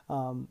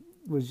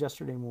 Was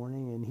yesterday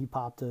morning, and he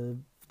popped the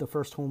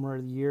first homer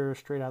of the year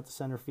straight out to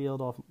center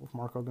field off of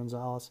Marco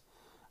Gonzalez.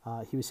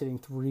 He was hitting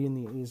 3 in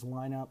the A's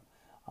lineup.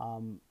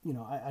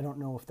 I don't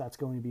know if that's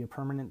going to be a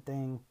permanent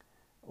thing,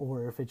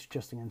 or if it's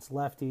just against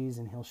lefties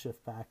and he'll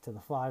shift back to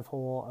the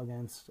 5-hole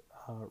against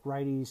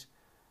righties.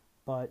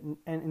 But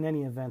in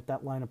any event,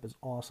 that lineup is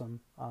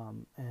awesome,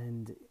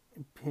 and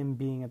him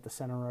being at the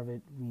center of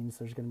it means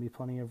there's going to be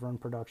plenty of run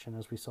production,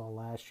 as we saw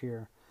last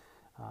year.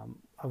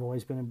 I've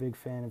always been a big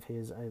fan of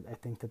his. I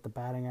think that the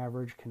batting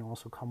average can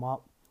also come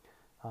up.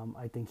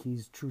 I think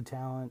he's true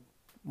talent,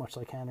 much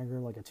like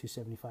Haniger, like a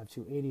 275,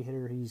 280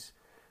 hitter. He's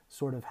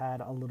sort of had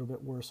a little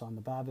bit worse on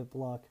the BABIP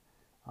block.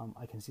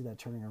 I can see that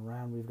turning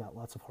around. We've got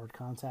lots of hard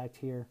contact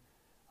here.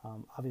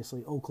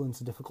 Obviously,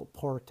 Oakland's a difficult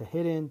park to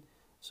hit in,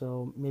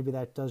 so maybe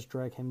that does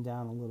drag him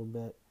down a little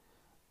bit.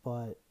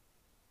 But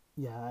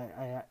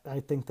yeah, I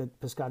think that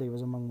Piscotty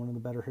was among one of the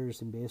better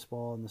hitters in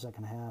baseball in the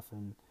second half,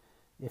 and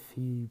if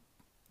he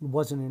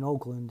wasn't in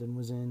Oakland and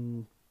was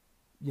in,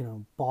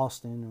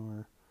 Boston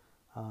or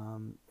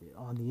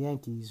on the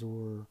Yankees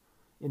or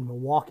in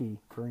Milwaukee,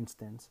 for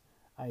instance,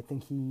 I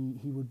think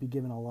he would be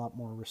given a lot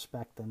more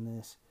respect than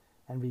this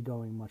and be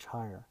going much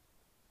higher.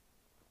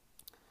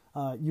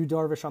 Yu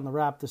Darvish on the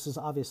wrap. This is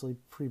obviously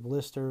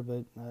pre-blister,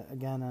 but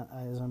again,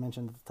 as I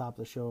mentioned at the top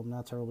of the show, I'm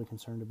not terribly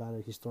concerned about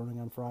it. He's throwing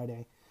on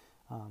Friday.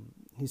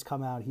 He's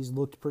come out. He's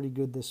looked pretty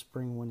good this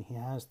spring when he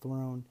has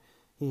thrown.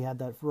 He had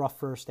that rough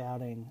first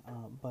outing,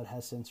 but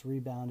has since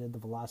rebounded. The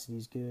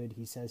velocity's good.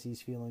 He says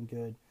he's feeling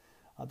good.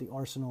 The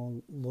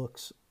arsenal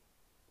looks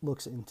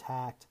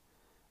intact.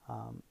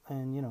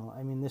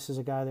 And, this is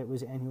a guy that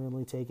was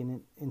annually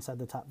taken inside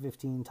the top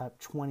 15, top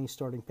 20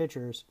 starting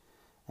pitchers.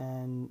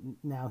 And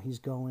now he's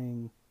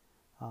going,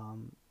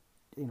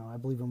 I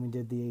believe when we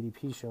did the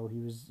ADP show, he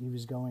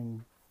was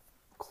going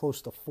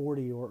close to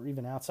 40 or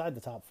even outside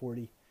the top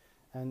 40.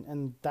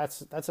 And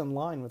that's in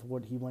line with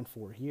what he went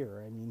for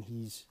here. I mean,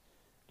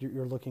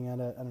 you're looking at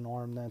an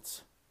arm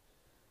that's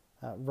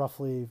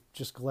roughly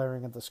just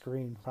glaring at the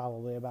screen,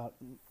 probably about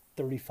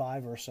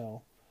 35 or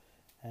so.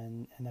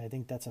 And I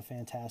think that's a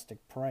fantastic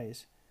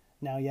price.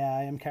 Now, yeah,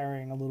 I am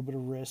carrying a little bit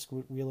of risk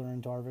with Wheeler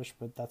and Darvish,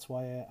 but that's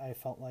why I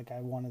felt like I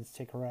wanted to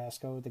take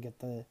Carrasco to get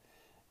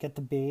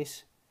the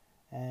base.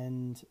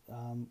 And,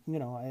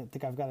 I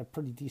think I've got a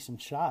pretty decent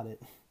shot at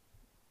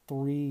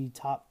 3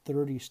 top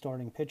 30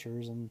 starting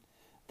pitchers, and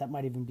that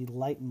might even be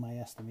light in my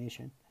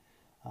estimation,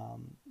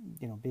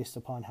 based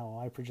upon how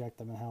I project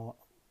them and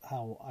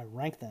how I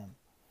rank them.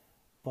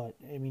 But,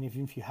 I mean, if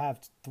you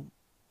have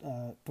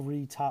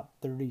 3 top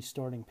 30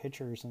 starting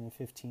pitchers in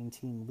a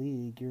 15-team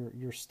league,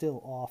 you're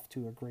still off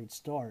to a great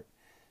start.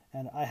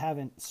 And I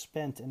haven't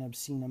spent an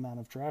obscene amount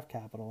of draft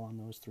capital on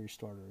those 3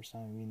 starters.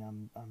 I mean,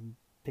 I'm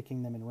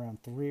picking them in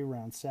round 3,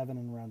 round 7,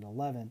 and round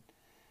 11.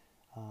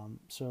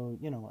 So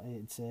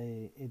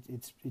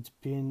it's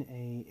been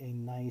a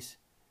nice,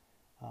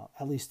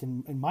 at least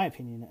in my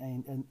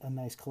opinion, a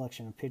nice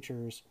collection of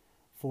pitchers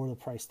for the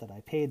price that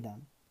I paid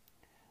them.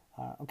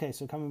 Okay,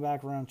 so coming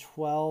back around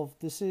 12,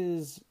 this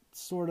is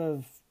sort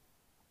of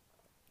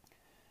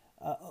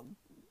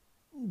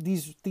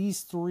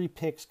these 3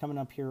 picks coming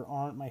up here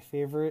aren't my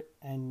favorite,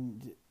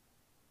 and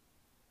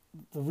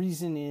the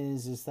reason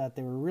is that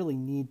they were really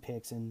need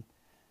picks, and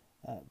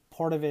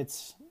part of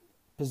it's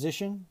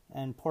position,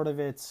 and part of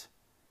it's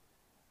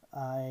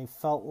I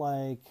felt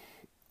like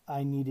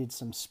I needed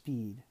some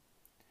speed.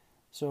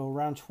 So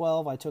around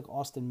 12, I took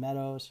Austin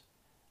Meadows.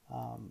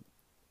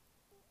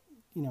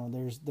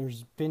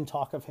 There's been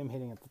talk of him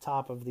hitting at the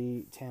top of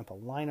the Tampa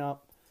lineup.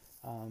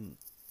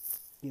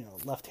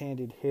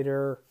 Left-handed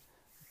hitter,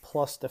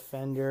 plus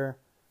defender,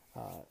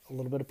 a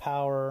little bit of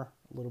power,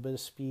 a little bit of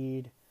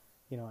speed.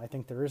 I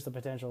think there is the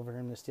potential for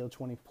him to steal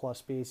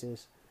 20-plus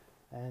bases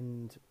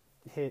and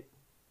hit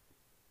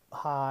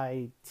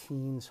high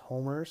teens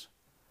homers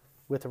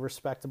with a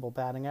respectable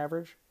batting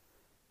average,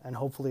 and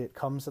hopefully it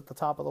comes at the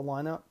top of the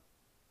lineup.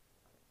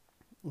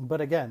 But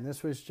again,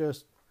 this was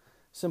just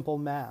simple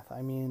math.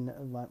 I mean,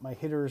 my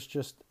hitters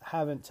just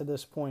haven't to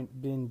this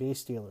point been base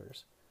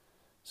stealers.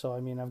 So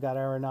I mean, I've got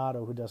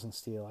Arenado who doesn't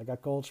steal. I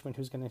got Goldschmidt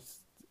who's going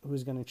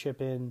to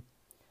chip in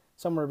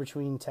somewhere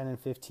between 10 and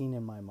 15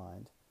 in my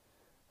mind.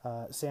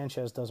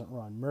 Sanchez doesn't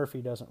run.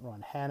 Murphy doesn't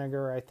run.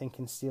 Haniger, I think,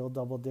 can steal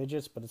double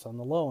digits, but it's on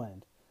the low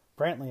end.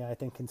 Brantley, I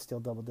think, can steal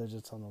double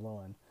digits on the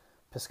low end.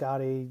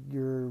 Piscotty,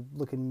 you're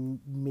looking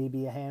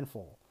maybe a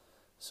handful.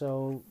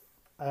 So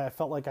I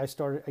felt like I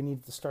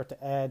needed to start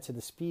to add to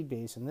the speed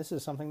base, and this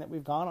is something that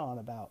we've gone on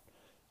about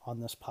on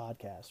this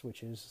podcast,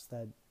 which is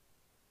that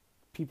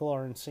people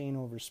are insane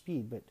over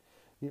speed. But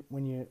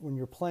when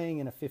you're playing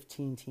in a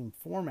 15-team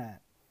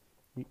format,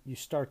 you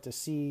start to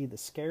see the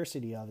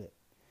scarcity of it.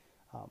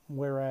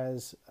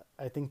 Whereas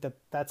I think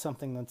that's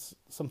something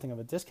of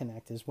a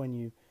disconnect is when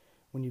you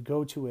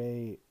go to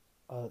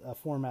a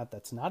format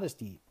that's not as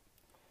deep,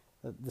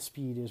 the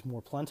speed is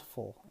more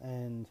plentiful,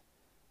 and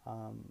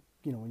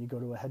when you go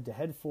to a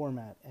head-to-head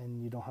format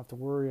and you don't have to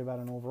worry about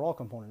an overall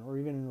component, or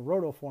even in a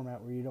roto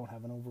format where you don't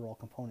have an overall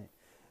component,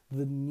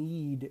 the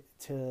need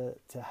to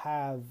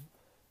have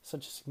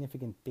such a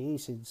significant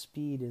base in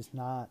speed is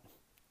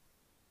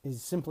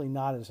simply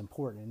not as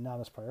important and not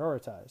as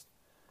prioritized.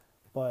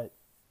 But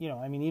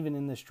even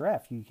in this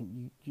draft,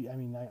 I'm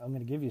going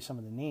to give you some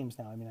of the names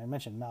now. I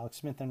mentioned Malik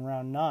Smith in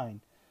round 9.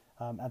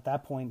 At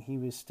that point, he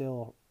was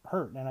still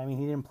hurt, and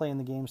he didn't play in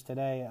the games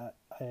today.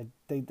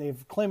 They're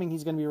claiming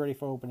he's going to be ready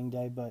for opening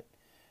day, but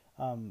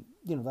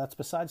that's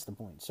besides the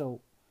point. So,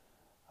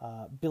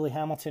 Billy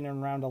Hamilton in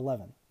round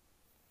 11,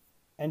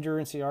 Ender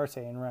Inciarte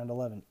in round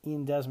 11,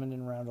 Ian Desmond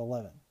in round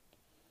 11.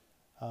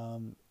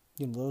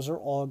 Those are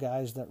all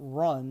guys that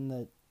run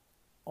that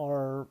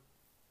are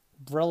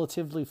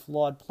relatively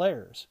flawed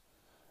players.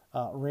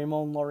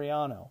 Ramon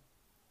Laureano,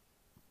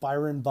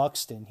 Byron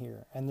Buxton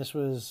here, and this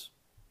was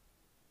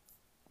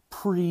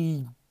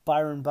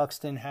pre-Byron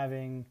Buxton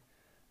having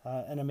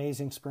an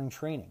amazing spring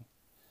training.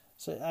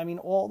 So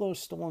all those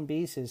stolen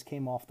bases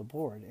came off the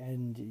board,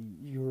 and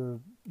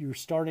you're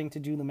starting to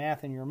do the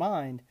math in your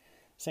mind,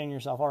 saying to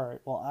yourself, all right,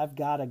 well, I've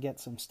got to get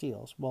some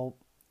steals. Well,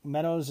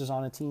 Meadows is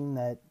on a team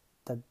that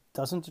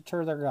doesn't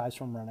deter their guys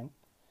from running,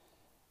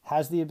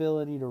 has the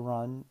ability to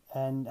run,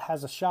 and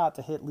has a shot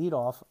to hit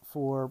leadoff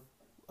for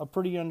a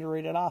pretty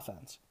underrated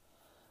offense.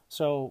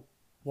 So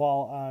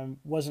while I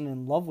wasn't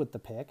in love with the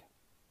pick,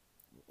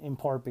 in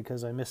part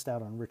because I missed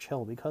out on Rich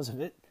Hill because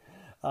of it,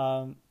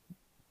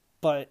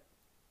 but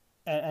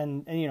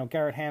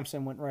Garrett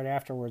Hampson went right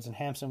afterwards, and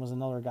Hampson was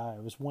another guy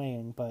I was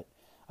weighing, but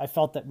I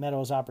felt that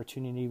Meadows'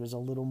 opportunity was a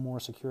little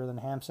more secure than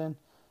Hampson,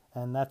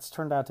 and that's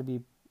turned out to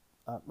be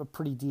a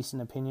pretty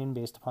decent opinion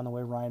based upon the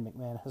way Ryan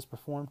McMahon has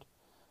performed.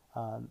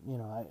 I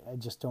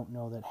just don't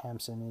know that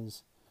Hampson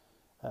is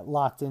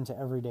locked into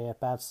everyday at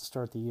bats to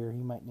start the year.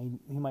 He might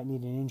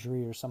need an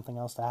injury or something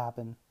else to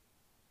happen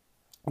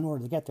in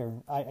order to get there.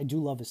 I do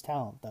love his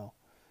talent though,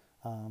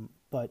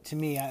 but to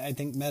me, I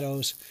think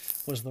Meadows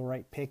was the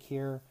right pick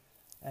here,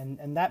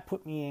 and that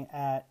put me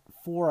at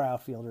 4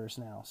 outfielders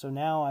now. So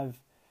now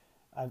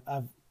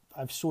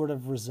I've sort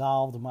of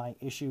resolved my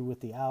issue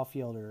with the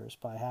outfielders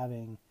by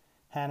having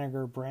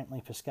Haniger,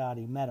 Brantley,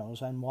 Piscotty,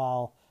 Meadows, and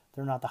while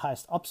they're not the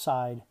highest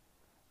upside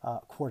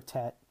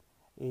quartet,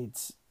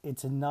 it's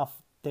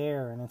enough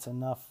there, and it's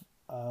enough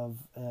of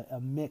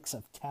a mix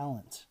of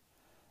talent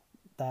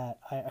that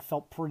I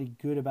felt pretty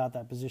good about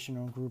that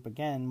positional group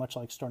again, much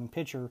like starting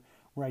pitcher,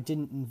 where I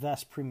didn't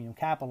invest premium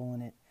capital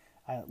in it.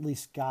 I at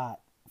least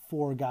got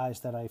 4 guys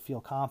that I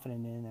feel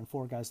confident in and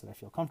 4 guys that I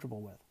feel comfortable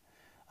with.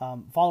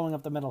 Following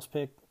up the Meadows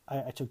pick,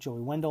 I took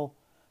Joey Wendell.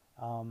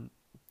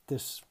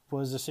 This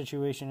was a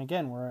situation,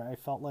 again, where I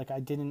felt like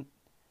I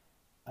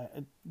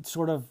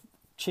sort of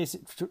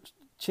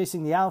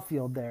chasing the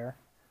outfield there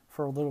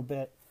for a little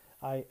bit.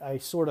 I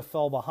sort of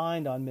fell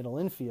behind on middle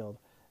infield,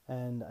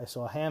 and I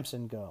saw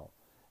Hampson go.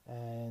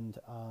 And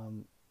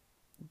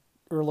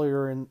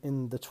earlier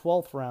in the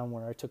 12th round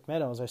where I took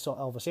Meadows, I saw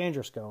Elvis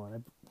Andrus go, and I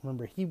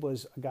remember he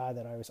was a guy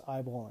that I was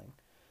eyeballing.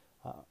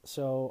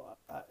 So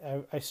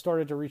I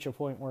started to reach a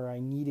point where I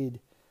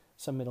needed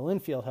some middle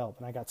infield help,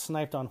 and I got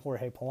sniped on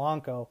Jorge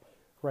Polanco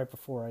right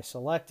before I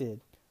selected,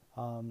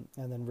 and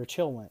then Rich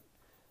Hill went.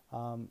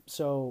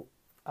 So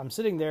I'm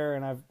sitting there,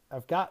 and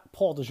I've got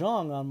Paul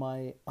DeJong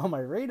on my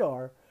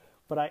radar,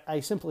 but I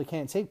simply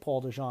can't take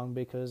Paul DeJong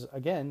because,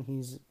 again,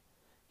 he's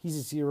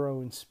a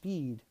 0 in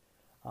speed,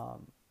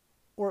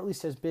 or at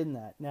least has been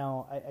that.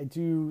 Now, I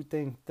do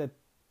think that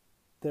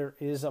there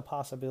is a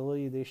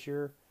possibility this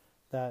year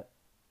that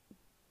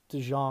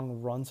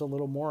DeJong runs a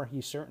little more.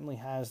 He certainly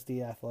has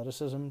the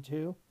athleticism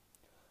too,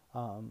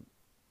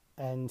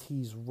 and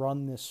he's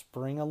run this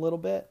spring a little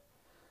bit.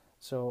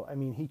 So,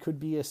 he could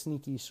be a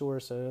sneaky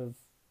source of,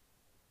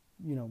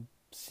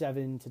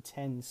 7 to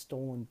 10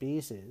 stolen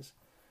bases,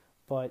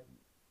 but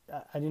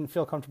I didn't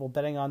feel comfortable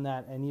betting on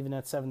that, and even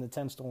at 7 to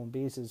 10 stolen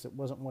bases, it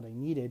wasn't what I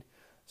needed.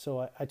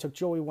 So I took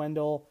Joey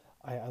Wendell.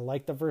 I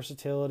like the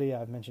versatility.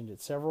 I've mentioned it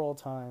several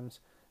times.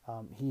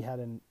 He had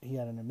an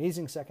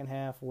amazing second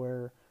half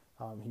where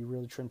he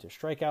really trimmed his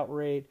strikeout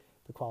rate.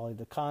 The quality of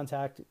the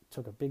contact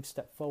took a big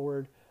step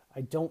forward.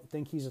 I don't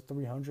think he's a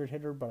 300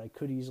 hitter, but I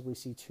could easily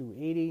see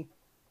 280,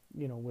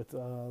 with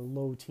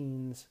low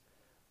teens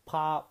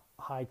pop,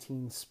 high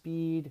teens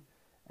speed,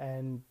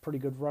 and pretty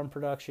good run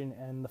production,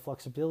 and the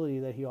flexibility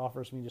that he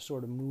offers me to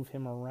sort of move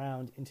him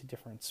around into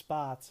different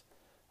spots,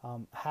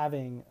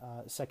 having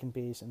second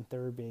base and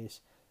third base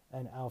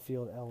and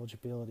outfield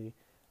eligibility.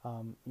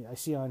 I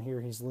see on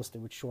here he's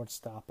listed with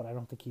shortstop, but I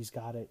don't think he's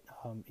got it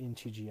in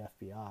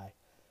TGFBI.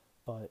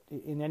 But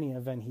in any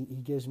event, he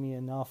gives me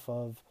enough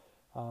of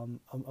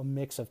a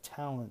mix of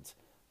talent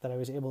that I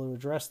was able to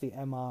address the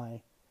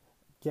MI,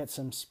 get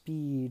some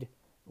speed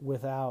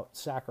without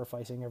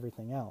sacrificing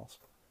everything else.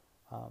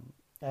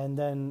 And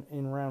then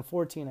in round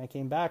 14, I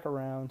came back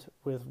around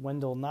with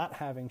Wendell not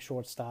having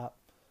shortstop,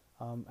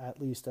 at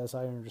least as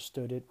I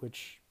understood it,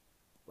 which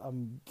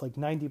I'm like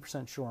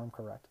 90% sure I'm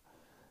correct.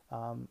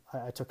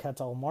 I took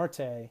Ketel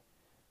Marte,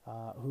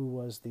 who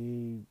was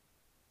the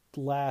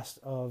last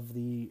of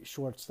the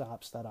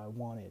shortstops that I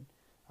wanted.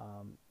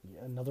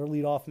 Another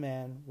leadoff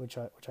man, which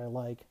I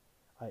like.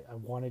 I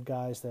wanted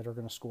guys that are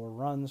going to score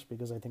runs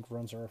because I think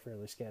runs are a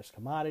fairly scarce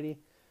commodity.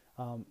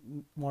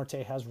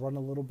 Marte has run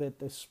a little bit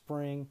this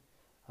spring,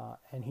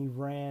 and he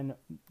ran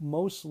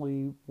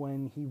mostly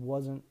when he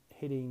wasn't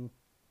hitting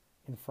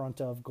in front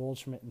of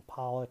Goldschmidt and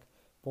Pollock.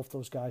 Both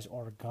those guys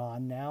are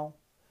gone now.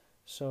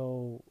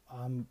 So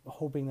I'm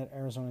hoping that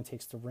Arizona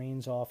takes the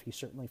reins off. He's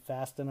certainly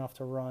fast enough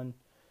to run.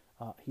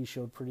 He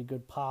showed pretty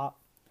good pop.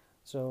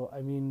 So,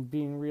 I mean,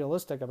 being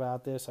realistic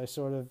about this, I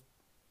sort of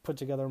put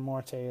together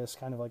Marte as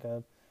kind of like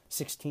a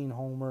 16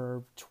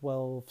 homer,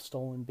 12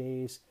 stolen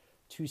base,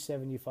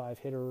 275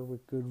 hitter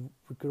with good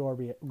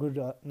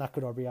not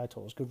good RBI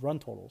totals, good run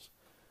totals.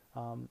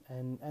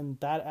 And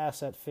that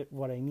asset fit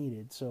what I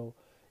needed. So,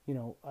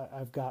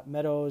 I've got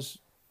Meadows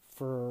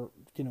for,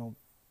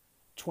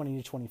 20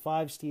 to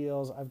 25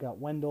 steals. I've got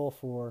Wendell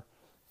for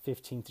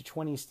 15 to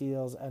 20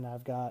 steals, and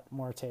I've got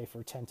Marte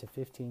for 10 to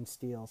 15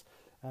 steals.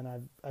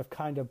 And I've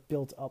kind of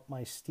built up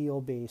my steal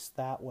base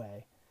that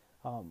way,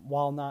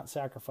 while not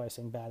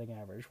sacrificing batting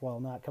average, while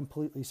not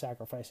completely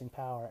sacrificing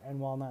power, and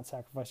while not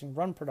sacrificing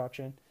run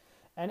production,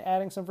 and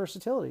adding some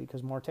versatility,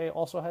 because Marte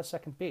also has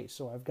second base.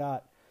 So I've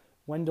got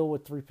Wendell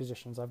with 3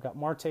 positions. I've got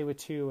Marte with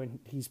 2, and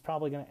he's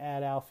probably going to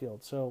add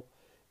outfield. So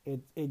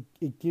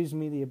it gives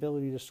me the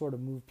ability to sort of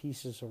move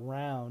pieces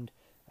around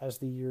as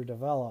the year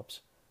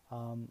develops.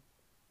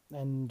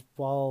 And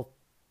while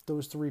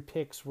those 3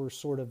 picks were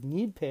sort of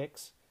need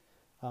picks,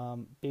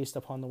 based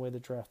upon the way the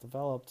draft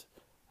developed,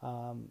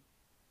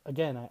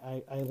 again,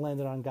 I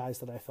landed on guys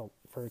that I felt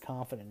very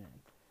confident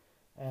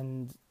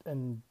in.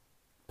 And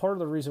part of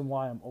the reason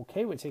why I'm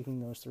okay with taking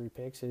those 3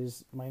 picks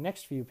is my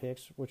next few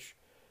picks, which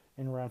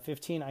in round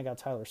 15 I got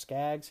Tyler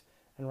Skaggs,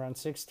 and round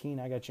 16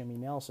 I got Jimmy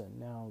Nelson.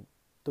 Now,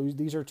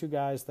 these are 2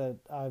 guys that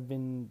I've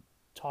been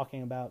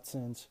talking about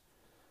since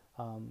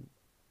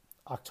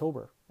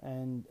October,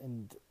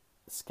 and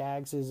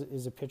Skaggs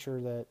is a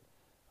pitcher that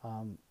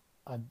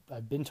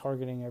I've been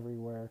targeting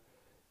everywhere.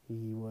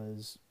 He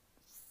was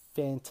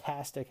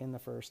fantastic in the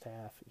first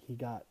half. He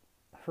got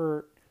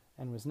hurt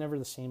and was never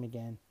the same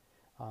again.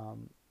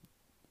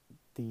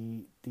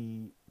 The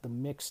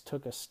mix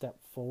took a step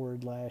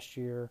forward last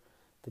year.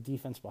 The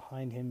defense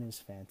behind him is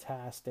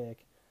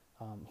fantastic.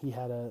 He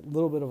had a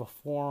little bit of a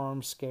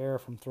forearm scare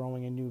from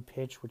throwing a new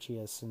pitch, which he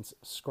has since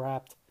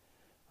scrapped.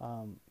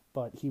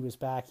 But he was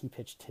back. He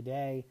pitched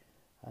today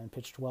and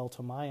pitched well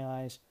to my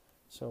eyes.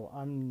 So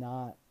I'm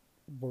not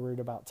worried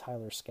about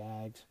Tyler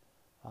Skaggs.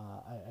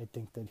 I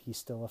think that he's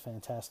still a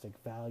fantastic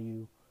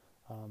value.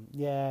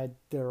 Yeah,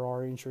 there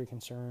are injury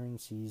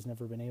concerns. He's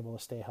never been able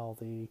to stay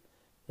healthy,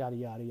 yada,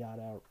 yada,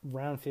 yada.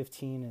 Round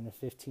 15 in a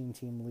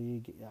 15-team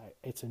league,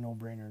 it's a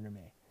no-brainer to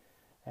me.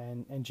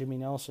 And Jimmy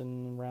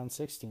Nelson in round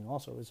 16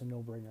 also is a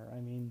no-brainer. I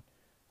mean,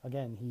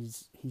 again,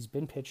 he's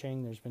been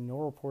pitching. There's been no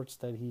reports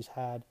that he's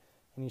had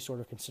any sort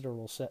of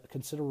considerable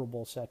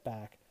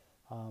setback.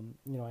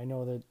 I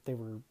know that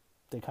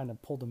they kind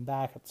of pulled him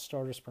back at the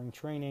start of spring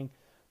training,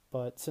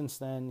 but since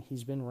then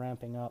he's been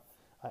ramping up.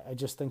 I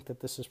just think that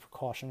this is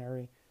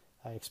precautionary.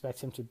 I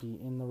expect him to be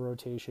in the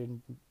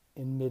rotation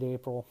in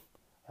mid-April.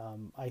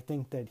 I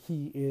think that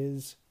he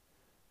is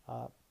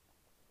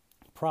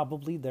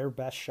probably their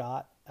best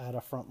shot at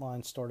a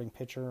frontline starting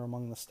pitcher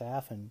among the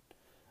staff, and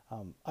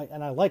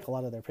I like a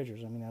lot of their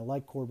pitchers. I mean, I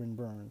like Corbin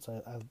Burns.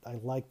 I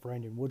like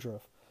Brandon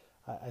Woodruff.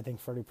 I think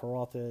Freddie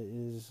Peralta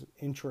is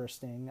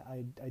interesting.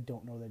 I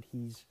don't know that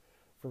he's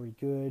very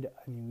good.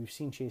 I mean, we've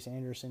seen Chase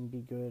Anderson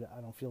be good.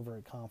 I don't feel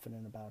very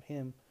confident about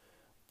him,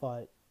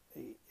 but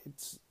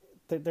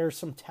there's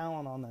some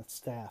talent on that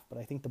staff. But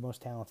I think the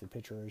most talented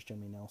pitcher is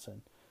Jimmy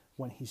Nelson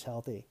when he's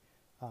healthy,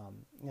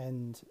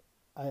 and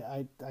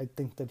I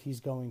think that he's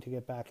going to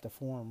get back to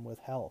form with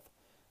health.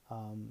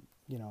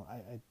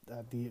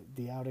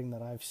 The outing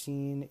that I've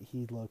seen,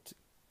 he looked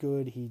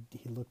good. He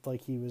looked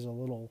like he was a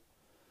little.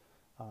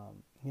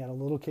 He had a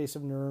little case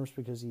of nerves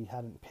because he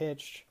hadn't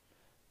pitched,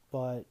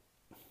 but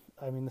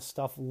I mean the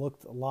stuff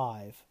looked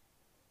live.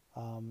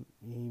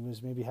 He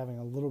was maybe having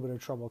a little bit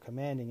of trouble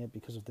commanding it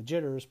because of the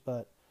jitters,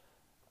 but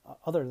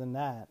other than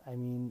that, I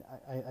mean,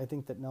 I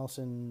think that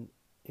Nelson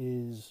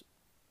is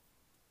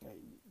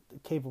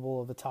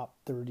capable of a top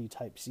 30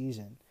 type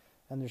season,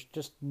 And there's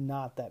just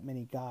not that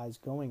many guys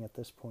going at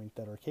this point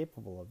that are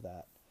capable of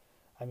that.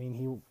 I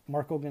mean,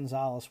 Marco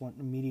Gonzalez went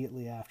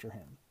immediately after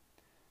him.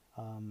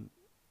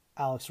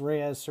 Alex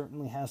Reyes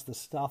certainly has the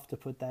stuff to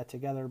put that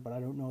together, but I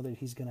don't know that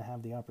he's going to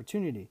have the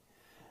opportunity.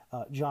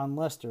 John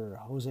Lester,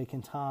 Jose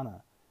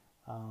Quintana,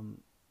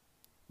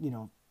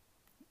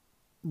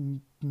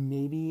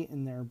 maybe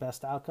in their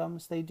best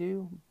outcomes they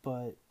do,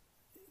 but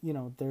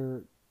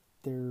their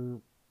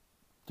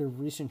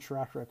recent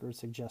track record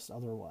suggests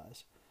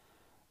otherwise.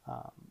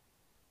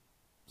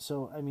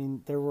 So I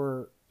mean,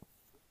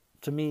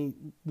 to me,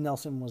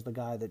 Nelson was the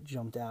guy that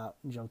jumped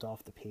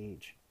off the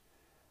page.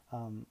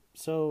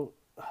 So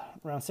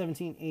around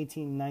 17,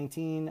 18,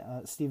 19,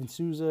 Steven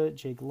Souza,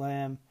 Jake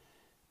Lamb,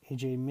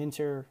 AJ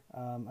Minter.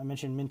 I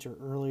mentioned Minter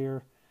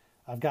earlier.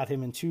 I've got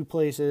him in 2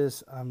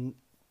 places. I'm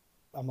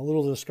a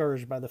little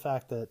discouraged by the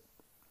fact that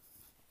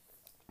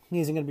he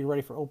isn't going to be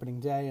ready for opening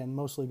day, and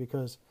mostly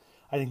because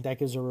I think that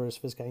gives Arodys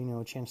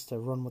Vizcaino a chance to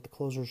run with the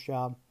closer's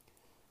job.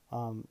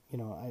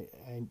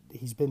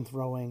 He's been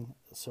throwing,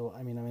 so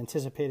I mean, I'm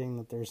anticipating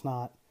that there's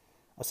not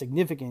a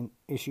significant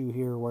issue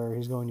here where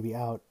he's going to be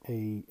out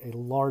a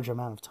large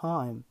amount of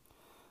time,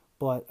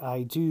 but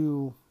I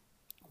do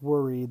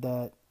worry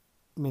that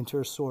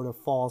Minter sort of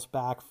falls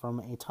back from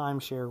a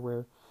timeshare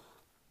where,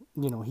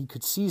 he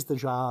could seize the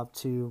job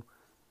to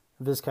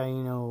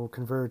Vizcaino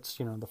converts,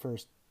 the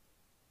first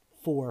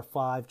 4 or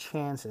 5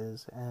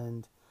 chances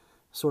and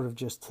sort of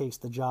just takes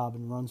the job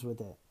and runs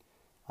with it.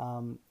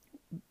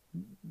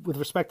 With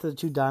respect to the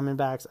 2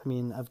 Diamondbacks, I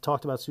mean, I've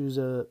talked about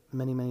Souza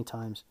many, many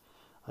times.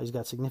 He's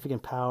got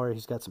significant power.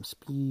 He's got some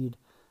speed.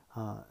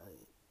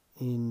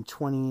 In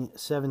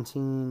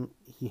 2017,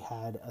 he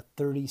had a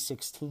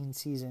 30-16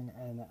 season,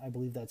 and I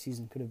believe that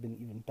season could have been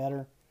even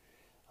better,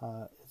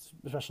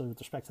 especially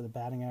with respect to the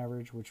batting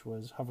average, which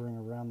was hovering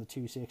around the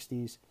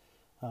 260s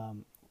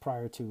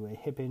prior to a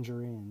hip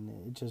injury, and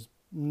it just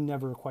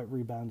never quite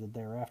rebounded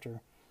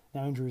thereafter.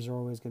 Now, injuries are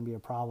always going to be a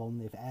problem.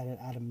 They've added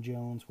Adam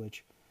Jones,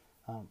 which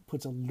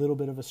puts a little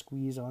bit of a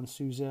squeeze on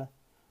Souza,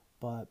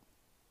 but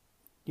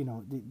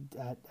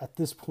at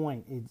this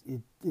point,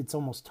 it's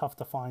almost tough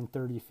to find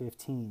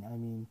 30-15. I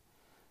mean,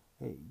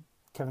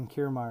 Kevin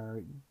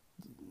Kiermaier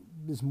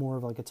is more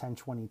of like a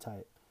 10-20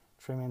 type.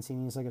 Trey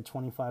Mancini is like a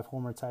 25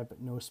 homer type,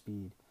 but no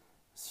speed.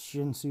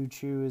 Shin-Soo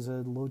Choo is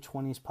a low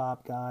 20s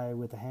pop guy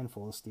with a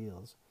handful of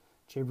steals.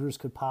 Jay Bruce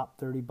could pop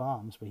 30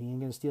 bombs, but he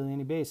ain't going to steal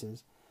any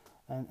bases,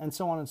 and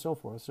so on and so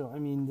forth. So, I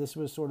mean, this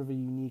was sort of a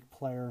unique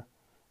player.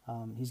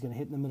 He's going to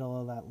hit in the middle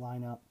of that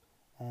lineup,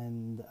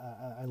 and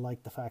I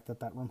like the fact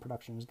that run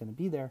production is going to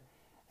be there.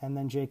 And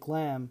then Jake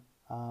Lamb,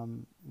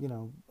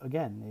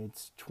 again,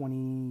 it's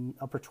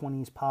upper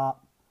 20s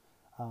pop,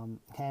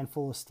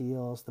 handful of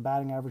steals. The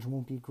batting average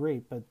won't be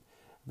great, but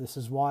this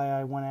is why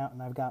I went out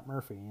and I've got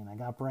Murphy and I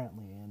got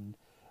Brantley and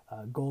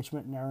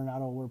Goldschmidt and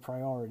Arenado were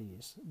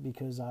priorities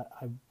because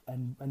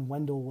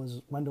Wendell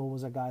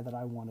was a guy that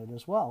I wanted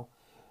as well.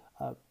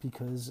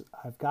 Because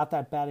I've got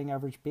that batting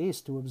average base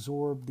to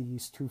absorb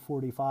these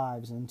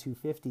 245s and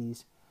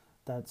 250s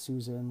that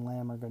Souza and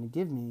Lamb are going to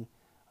give me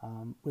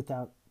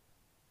without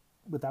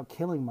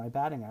killing my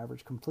batting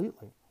average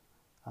completely.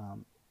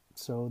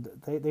 So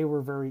they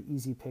were very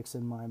easy picks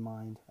in my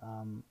mind.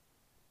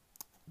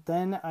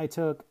 Then I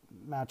took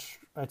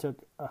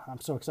I'm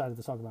so excited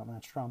to talk about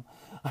Matt Strahm.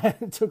 I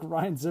took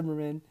Ryan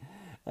Zimmerman,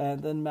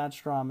 and then Matt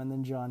Strahm, and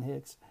then John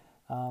Hicks.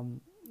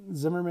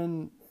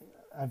 Zimmerman,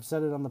 I've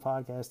said it on the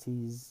podcast,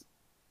 he's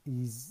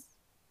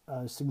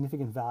a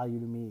significant value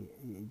to me.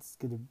 It's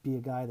going to be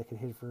a guy that could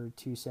hit for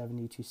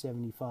 270,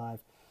 275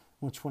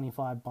 with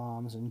 25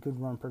 bombs and good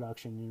run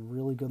production and a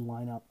really good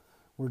lineup.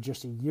 We're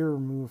just a year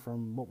removed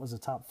from what was a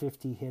top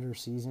 50 hitter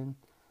season,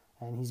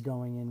 and he's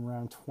going in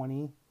round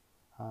 20.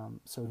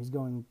 So he's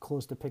going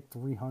close to pick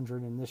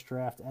 300 in this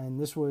draft, and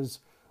this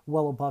was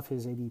well above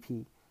his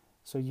ADP.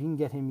 So you can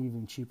get him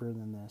even cheaper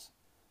than this.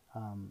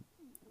 I'm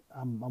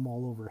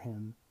all over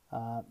him.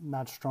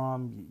 Matt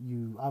Strahm,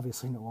 you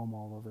obviously know I'm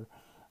all over.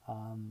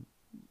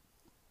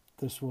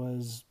 This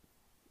was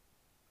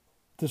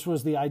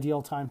the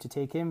ideal time to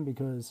take him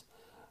because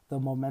the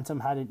momentum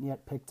hadn't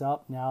yet picked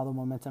up. Now the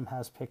momentum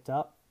has picked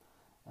up,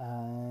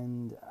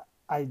 and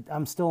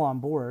I'm still on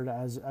board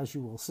as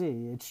you will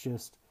see. It's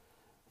just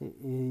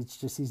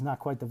he's not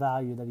quite the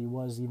value that he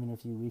was even a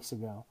few weeks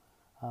ago.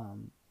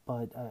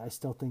 But I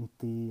still think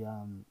the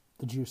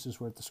juice is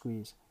worth the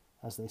squeeze,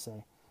 as they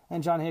say.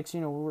 And John Hicks,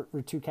 we're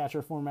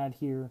 2-catcher format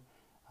here.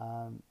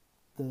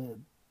 The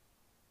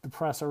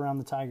press around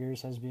the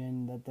Tigers has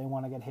been that they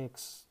want to get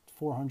Hicks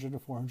 400 to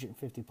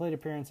 450 plate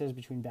appearances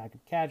between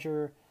backup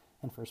catcher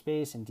and first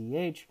base and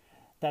DH.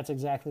 That's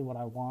exactly what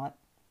I want.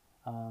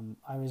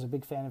 I was a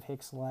big fan of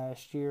Hicks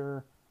last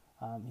year.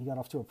 He got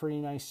off to a pretty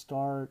nice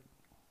start,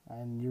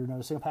 and you're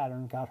noticing a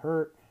pattern. Got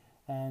hurt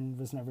and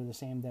was never the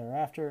same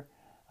thereafter.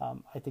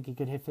 I think he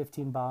could hit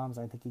 15 bombs.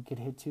 I think he could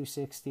hit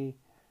 260.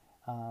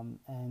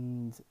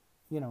 And,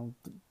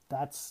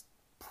 that's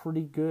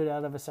pretty good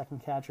out of a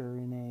second catcher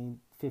in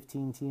a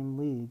 15-team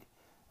league,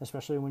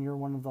 especially when you're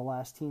one of the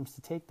last teams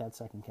to take that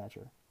second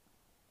catcher.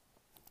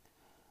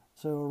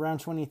 So round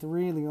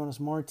 23,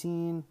 Leonis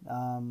Martin,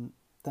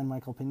 then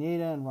Michael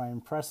Pineda and Ryan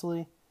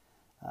Presley.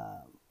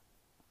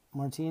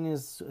 Martin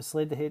is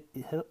slated to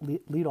hit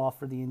lead off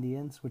for the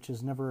Indians, which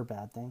is never a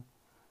bad thing.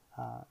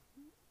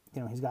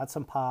 He's got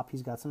some pop,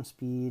 he's got some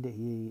speed.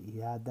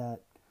 He had that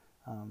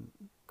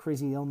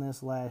crazy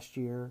illness last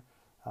year.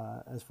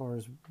 As far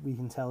as we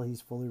can tell, he's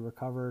fully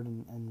recovered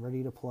and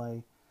ready to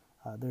play.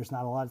 There's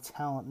not a lot of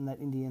talent in that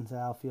Indians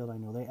outfield. I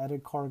know they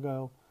added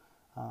Cargo,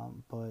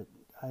 but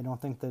I don't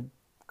think that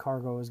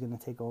Cargo is going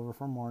to take over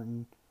from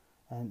Martin.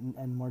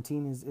 And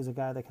Martin is a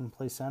guy that can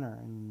play center,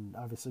 and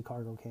obviously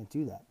Cargo can't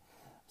do that.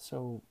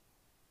 So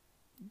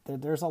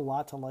there's a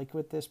lot to like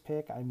with this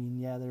pick. I mean,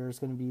 yeah, there's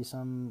going to be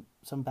some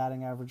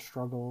batting average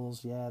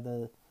struggles. Yeah,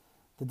 the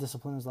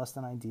discipline is less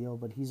than ideal,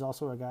 but he's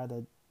also a guy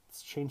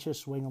that's changed his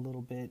swing a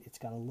little bit. It's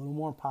got a little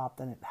more pop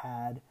than it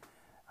had.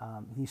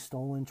 He's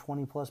stolen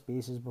 20-plus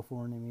bases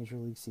before in a Major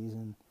League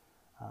season.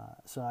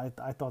 So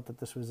I thought that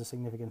this was a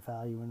significant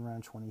value in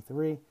round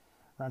 23.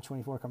 Round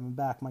 24 coming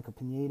back, Michael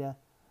Pineda.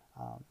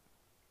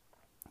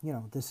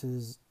 This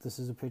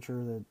is a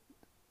pitcher that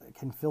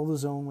can fill the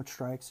zone with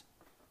strikes,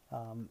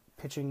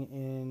 pitching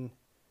in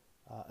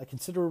a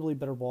considerably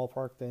better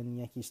ballpark than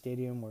Yankee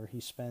Stadium, where he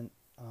spent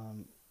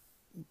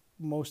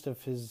most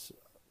of his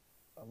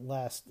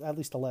at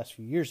least the last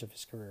few years of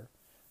his career.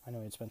 I know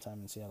he had spent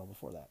time in Seattle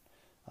before that.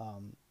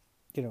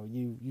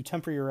 You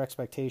temper your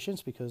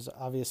expectations, because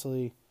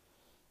obviously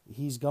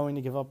he's going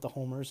to give up the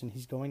homers and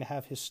he's going to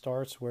have his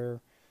starts where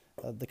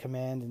the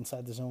command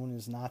inside the zone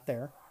is not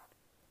there.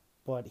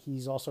 But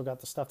he's also got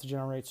the stuff to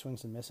generate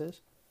swings and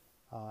misses.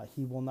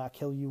 He will not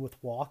kill you with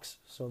walks,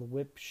 so the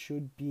whip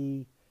should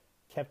be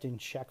kept in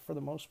check for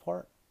the most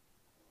part.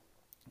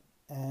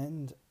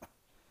 And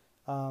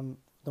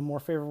the more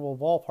favorable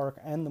ballpark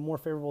and the more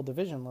favorable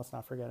division, let's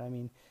not forget. I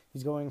mean,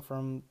 he's going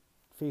from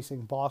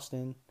facing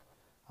Boston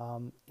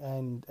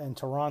and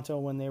Toronto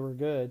when they were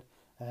good,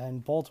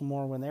 and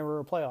Baltimore when they were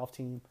a playoff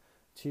team,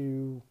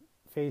 to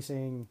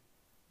facing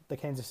the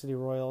Kansas City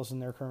Royals in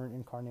their current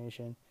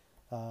incarnation,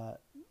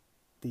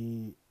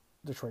 the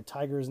Detroit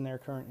Tigers in their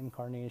current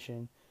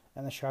incarnation,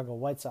 and the Chicago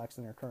White Sox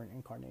in their current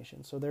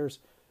incarnation. So there's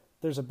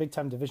a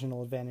big-time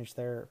divisional advantage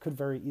there. Could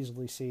very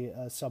easily see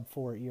a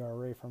sub-4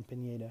 ERA from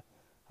Pineda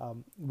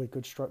with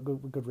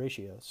good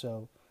ratio.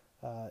 So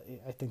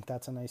I think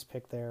that's a nice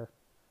pick there.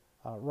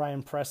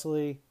 Ryan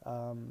Presley,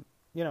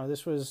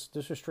 this was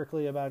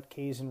strictly about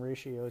Ks and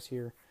ratios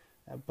here,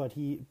 but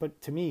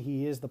to me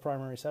he is the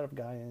primary setup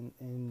guy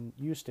in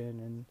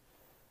Houston, and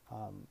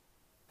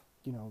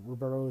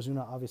Roberto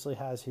Ozuna obviously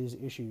has his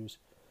issues,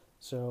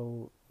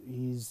 so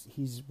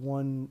he's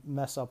one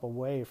mess up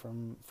away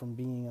from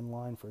being in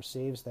line for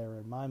saves there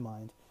in my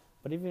mind.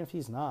 But even if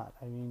he's not,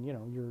 I mean,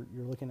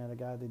 you're looking at a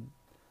guy that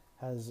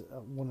has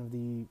one of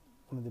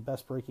the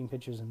best breaking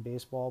pitches in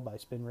baseball by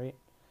spin rate.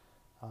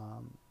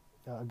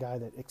 A guy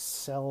that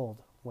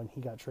excelled when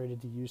he got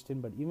traded to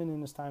Houston, but even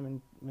in his time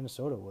in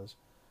Minnesota was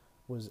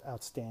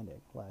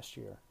outstanding last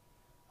year.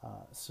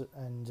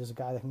 And is a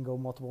guy that can go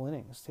multiple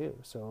innings too.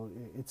 So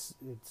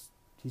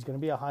he's going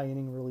to be a high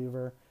inning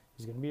reliever.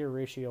 He's going to be a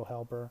ratio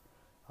helper.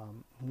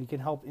 He can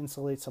help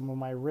insulate some of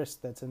my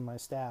risk that's in my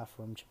staff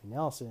from Jimmy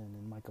Nelson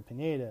and Michael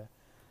Pineda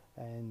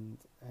and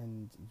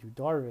Yu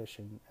Darvish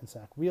and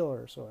Zach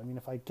Wheeler. So I mean,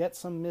 if I get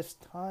some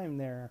missed time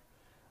there,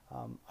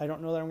 I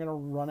don't know that I'm going to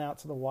run out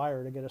to the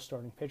wire to get a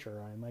starting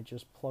pitcher. I might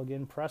just plug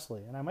in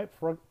Presley, and I might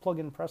plug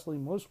in Presley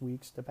most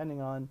weeks,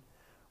 depending on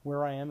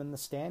where I am in the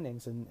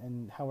standings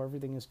and how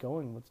everything is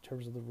going with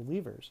terms of the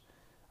relievers.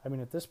 I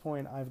mean, at this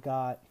point, I've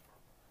got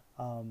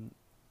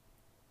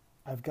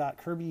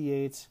Kirby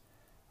Yates.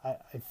 I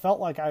felt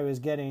like I was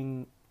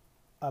getting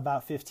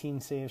about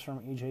 15 saves from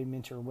AJ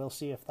Minter. We'll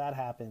see if that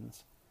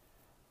happens.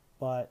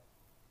 But,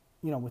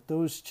 with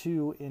those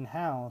two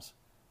in-house,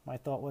 my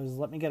thought was,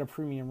 let me get a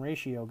premium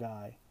ratio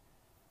guy.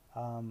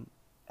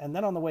 And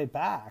then on the way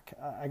back,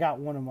 I got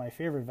one of my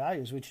favorite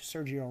values, which is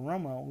Sergio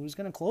Romo, who's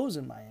going to close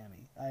in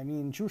Miami. I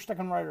mean, Drew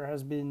Steckenrider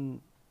has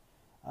been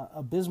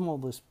abysmal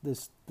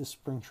this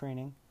spring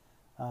training.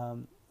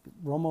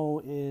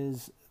 Romo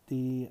is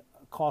the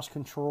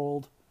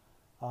cost-controlled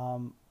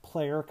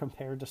player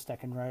compared to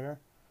Steckenrider.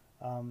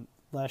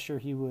 Last year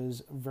he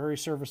was very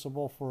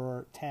serviceable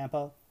for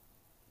Tampa.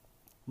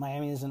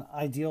 Miami is an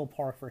ideal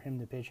park for him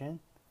to pitch in.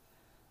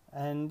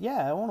 And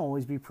yeah, it won't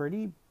always be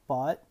pretty,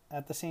 but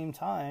at the same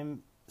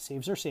time,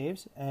 saves are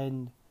saves,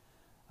 and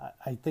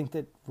I think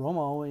that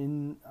Romo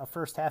in a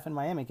first half in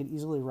Miami could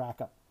easily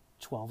rack up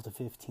 12 to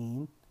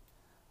 15.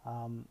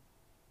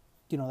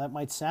 That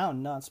might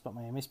sound nuts, but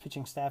Miami's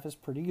pitching staff is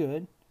pretty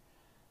good,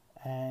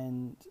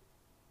 and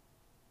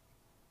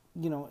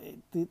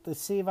the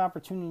save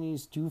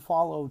opportunities do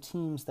follow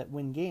teams that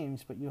win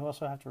games, but you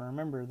also have to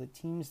remember that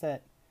teams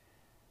that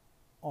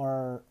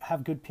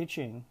have good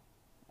pitching,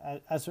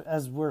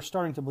 as we're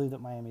starting to believe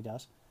that Miami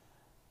does,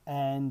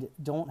 and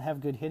don't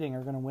have good hitting,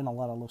 are going to win a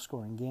lot of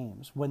low-scoring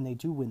games when they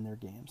do win their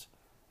games,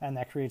 and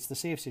that creates the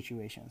save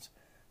situations.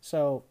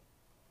 So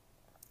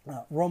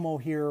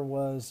Romo here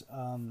was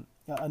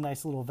a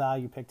nice little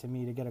value pick to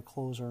me to get a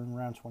closer in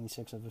round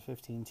 26 of a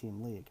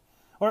 15-team league,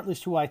 or at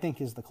least who I think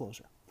is the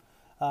closer.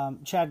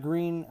 Chad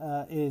Green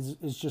is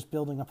just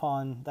building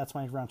upon, that's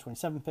my round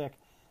 27 pick,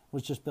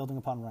 was just building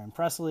upon Ryan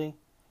Presley.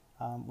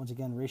 Once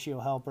again, ratio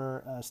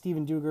helper.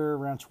 Steven Duger,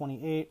 round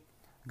 28,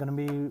 going to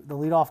be the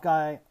leadoff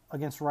guy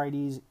against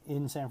righties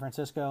in San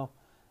Francisco,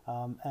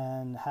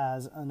 and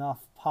has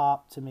enough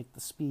pop to make the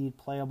speed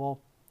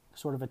playable,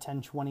 sort of a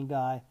 10-20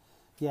 guy.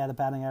 Yeah, the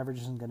batting average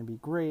isn't going to be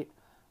great,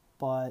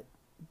 but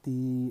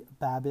the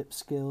BABIP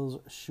skills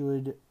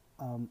should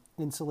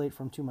insulate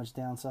from too much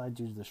downside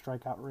due to the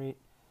strikeout rate,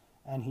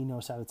 and he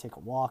knows how to take a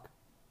walk.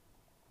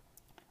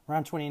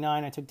 Round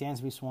 29, I took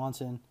Dansby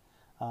Swanson.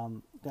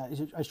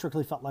 I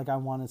strictly felt like I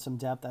wanted some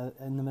depth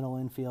in the middle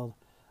infield.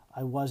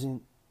 I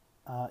wasn't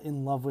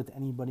in love with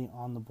anybody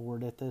on the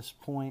board at this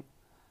point,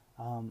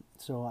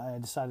 so I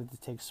decided to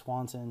take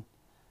Swanson.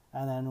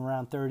 And then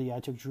around 30,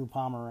 I took Drew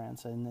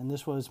Pomeranz. And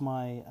this was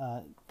my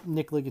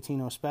Nick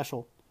Ligatino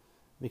special,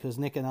 because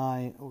Nick and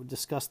I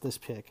discussed this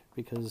pick,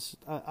 because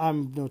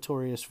I'm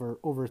notorious for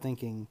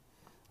overthinking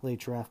late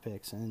draft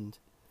picks. And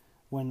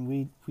when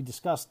we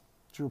discussed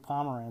Drew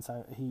Pomeranz,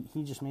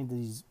 he just made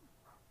these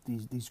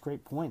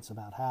great points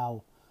about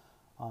how,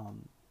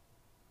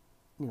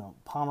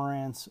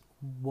 Pomeranz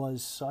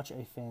was such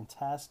a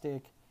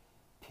fantastic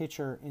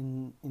pitcher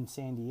in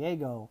San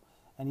Diego,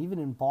 and even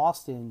in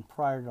Boston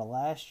prior to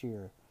last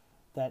year,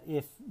 that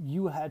if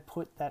you had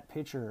put that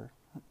pitcher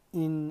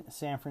in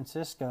San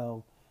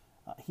Francisco,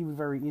 he would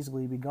very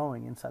easily be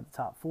going inside the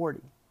top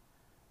 40.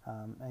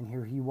 And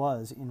here he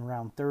was in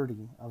round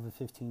 30 of a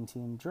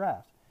 15-team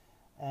draft.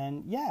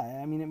 And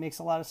yeah, I mean, it makes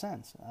a lot of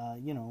sense.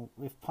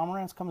 If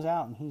Pomeranz comes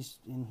out and he's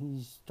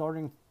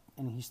starting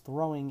and he's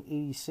throwing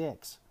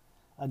 86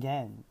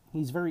 again,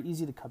 he's very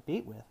easy to cut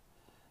bait with.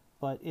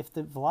 But if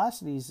the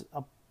velocity's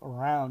up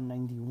around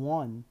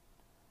 91,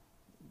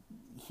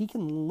 he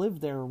can live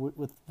there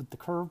with the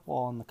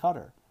curveball and the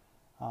cutter,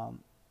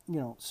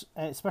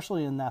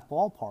 especially in that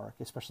ballpark,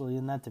 especially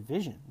in that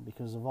division,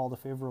 because of all the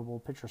favorable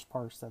pitchers'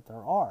 parks that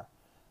there are.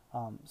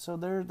 So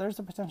there's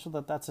the potential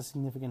that that's a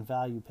significant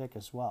value pick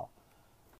as well.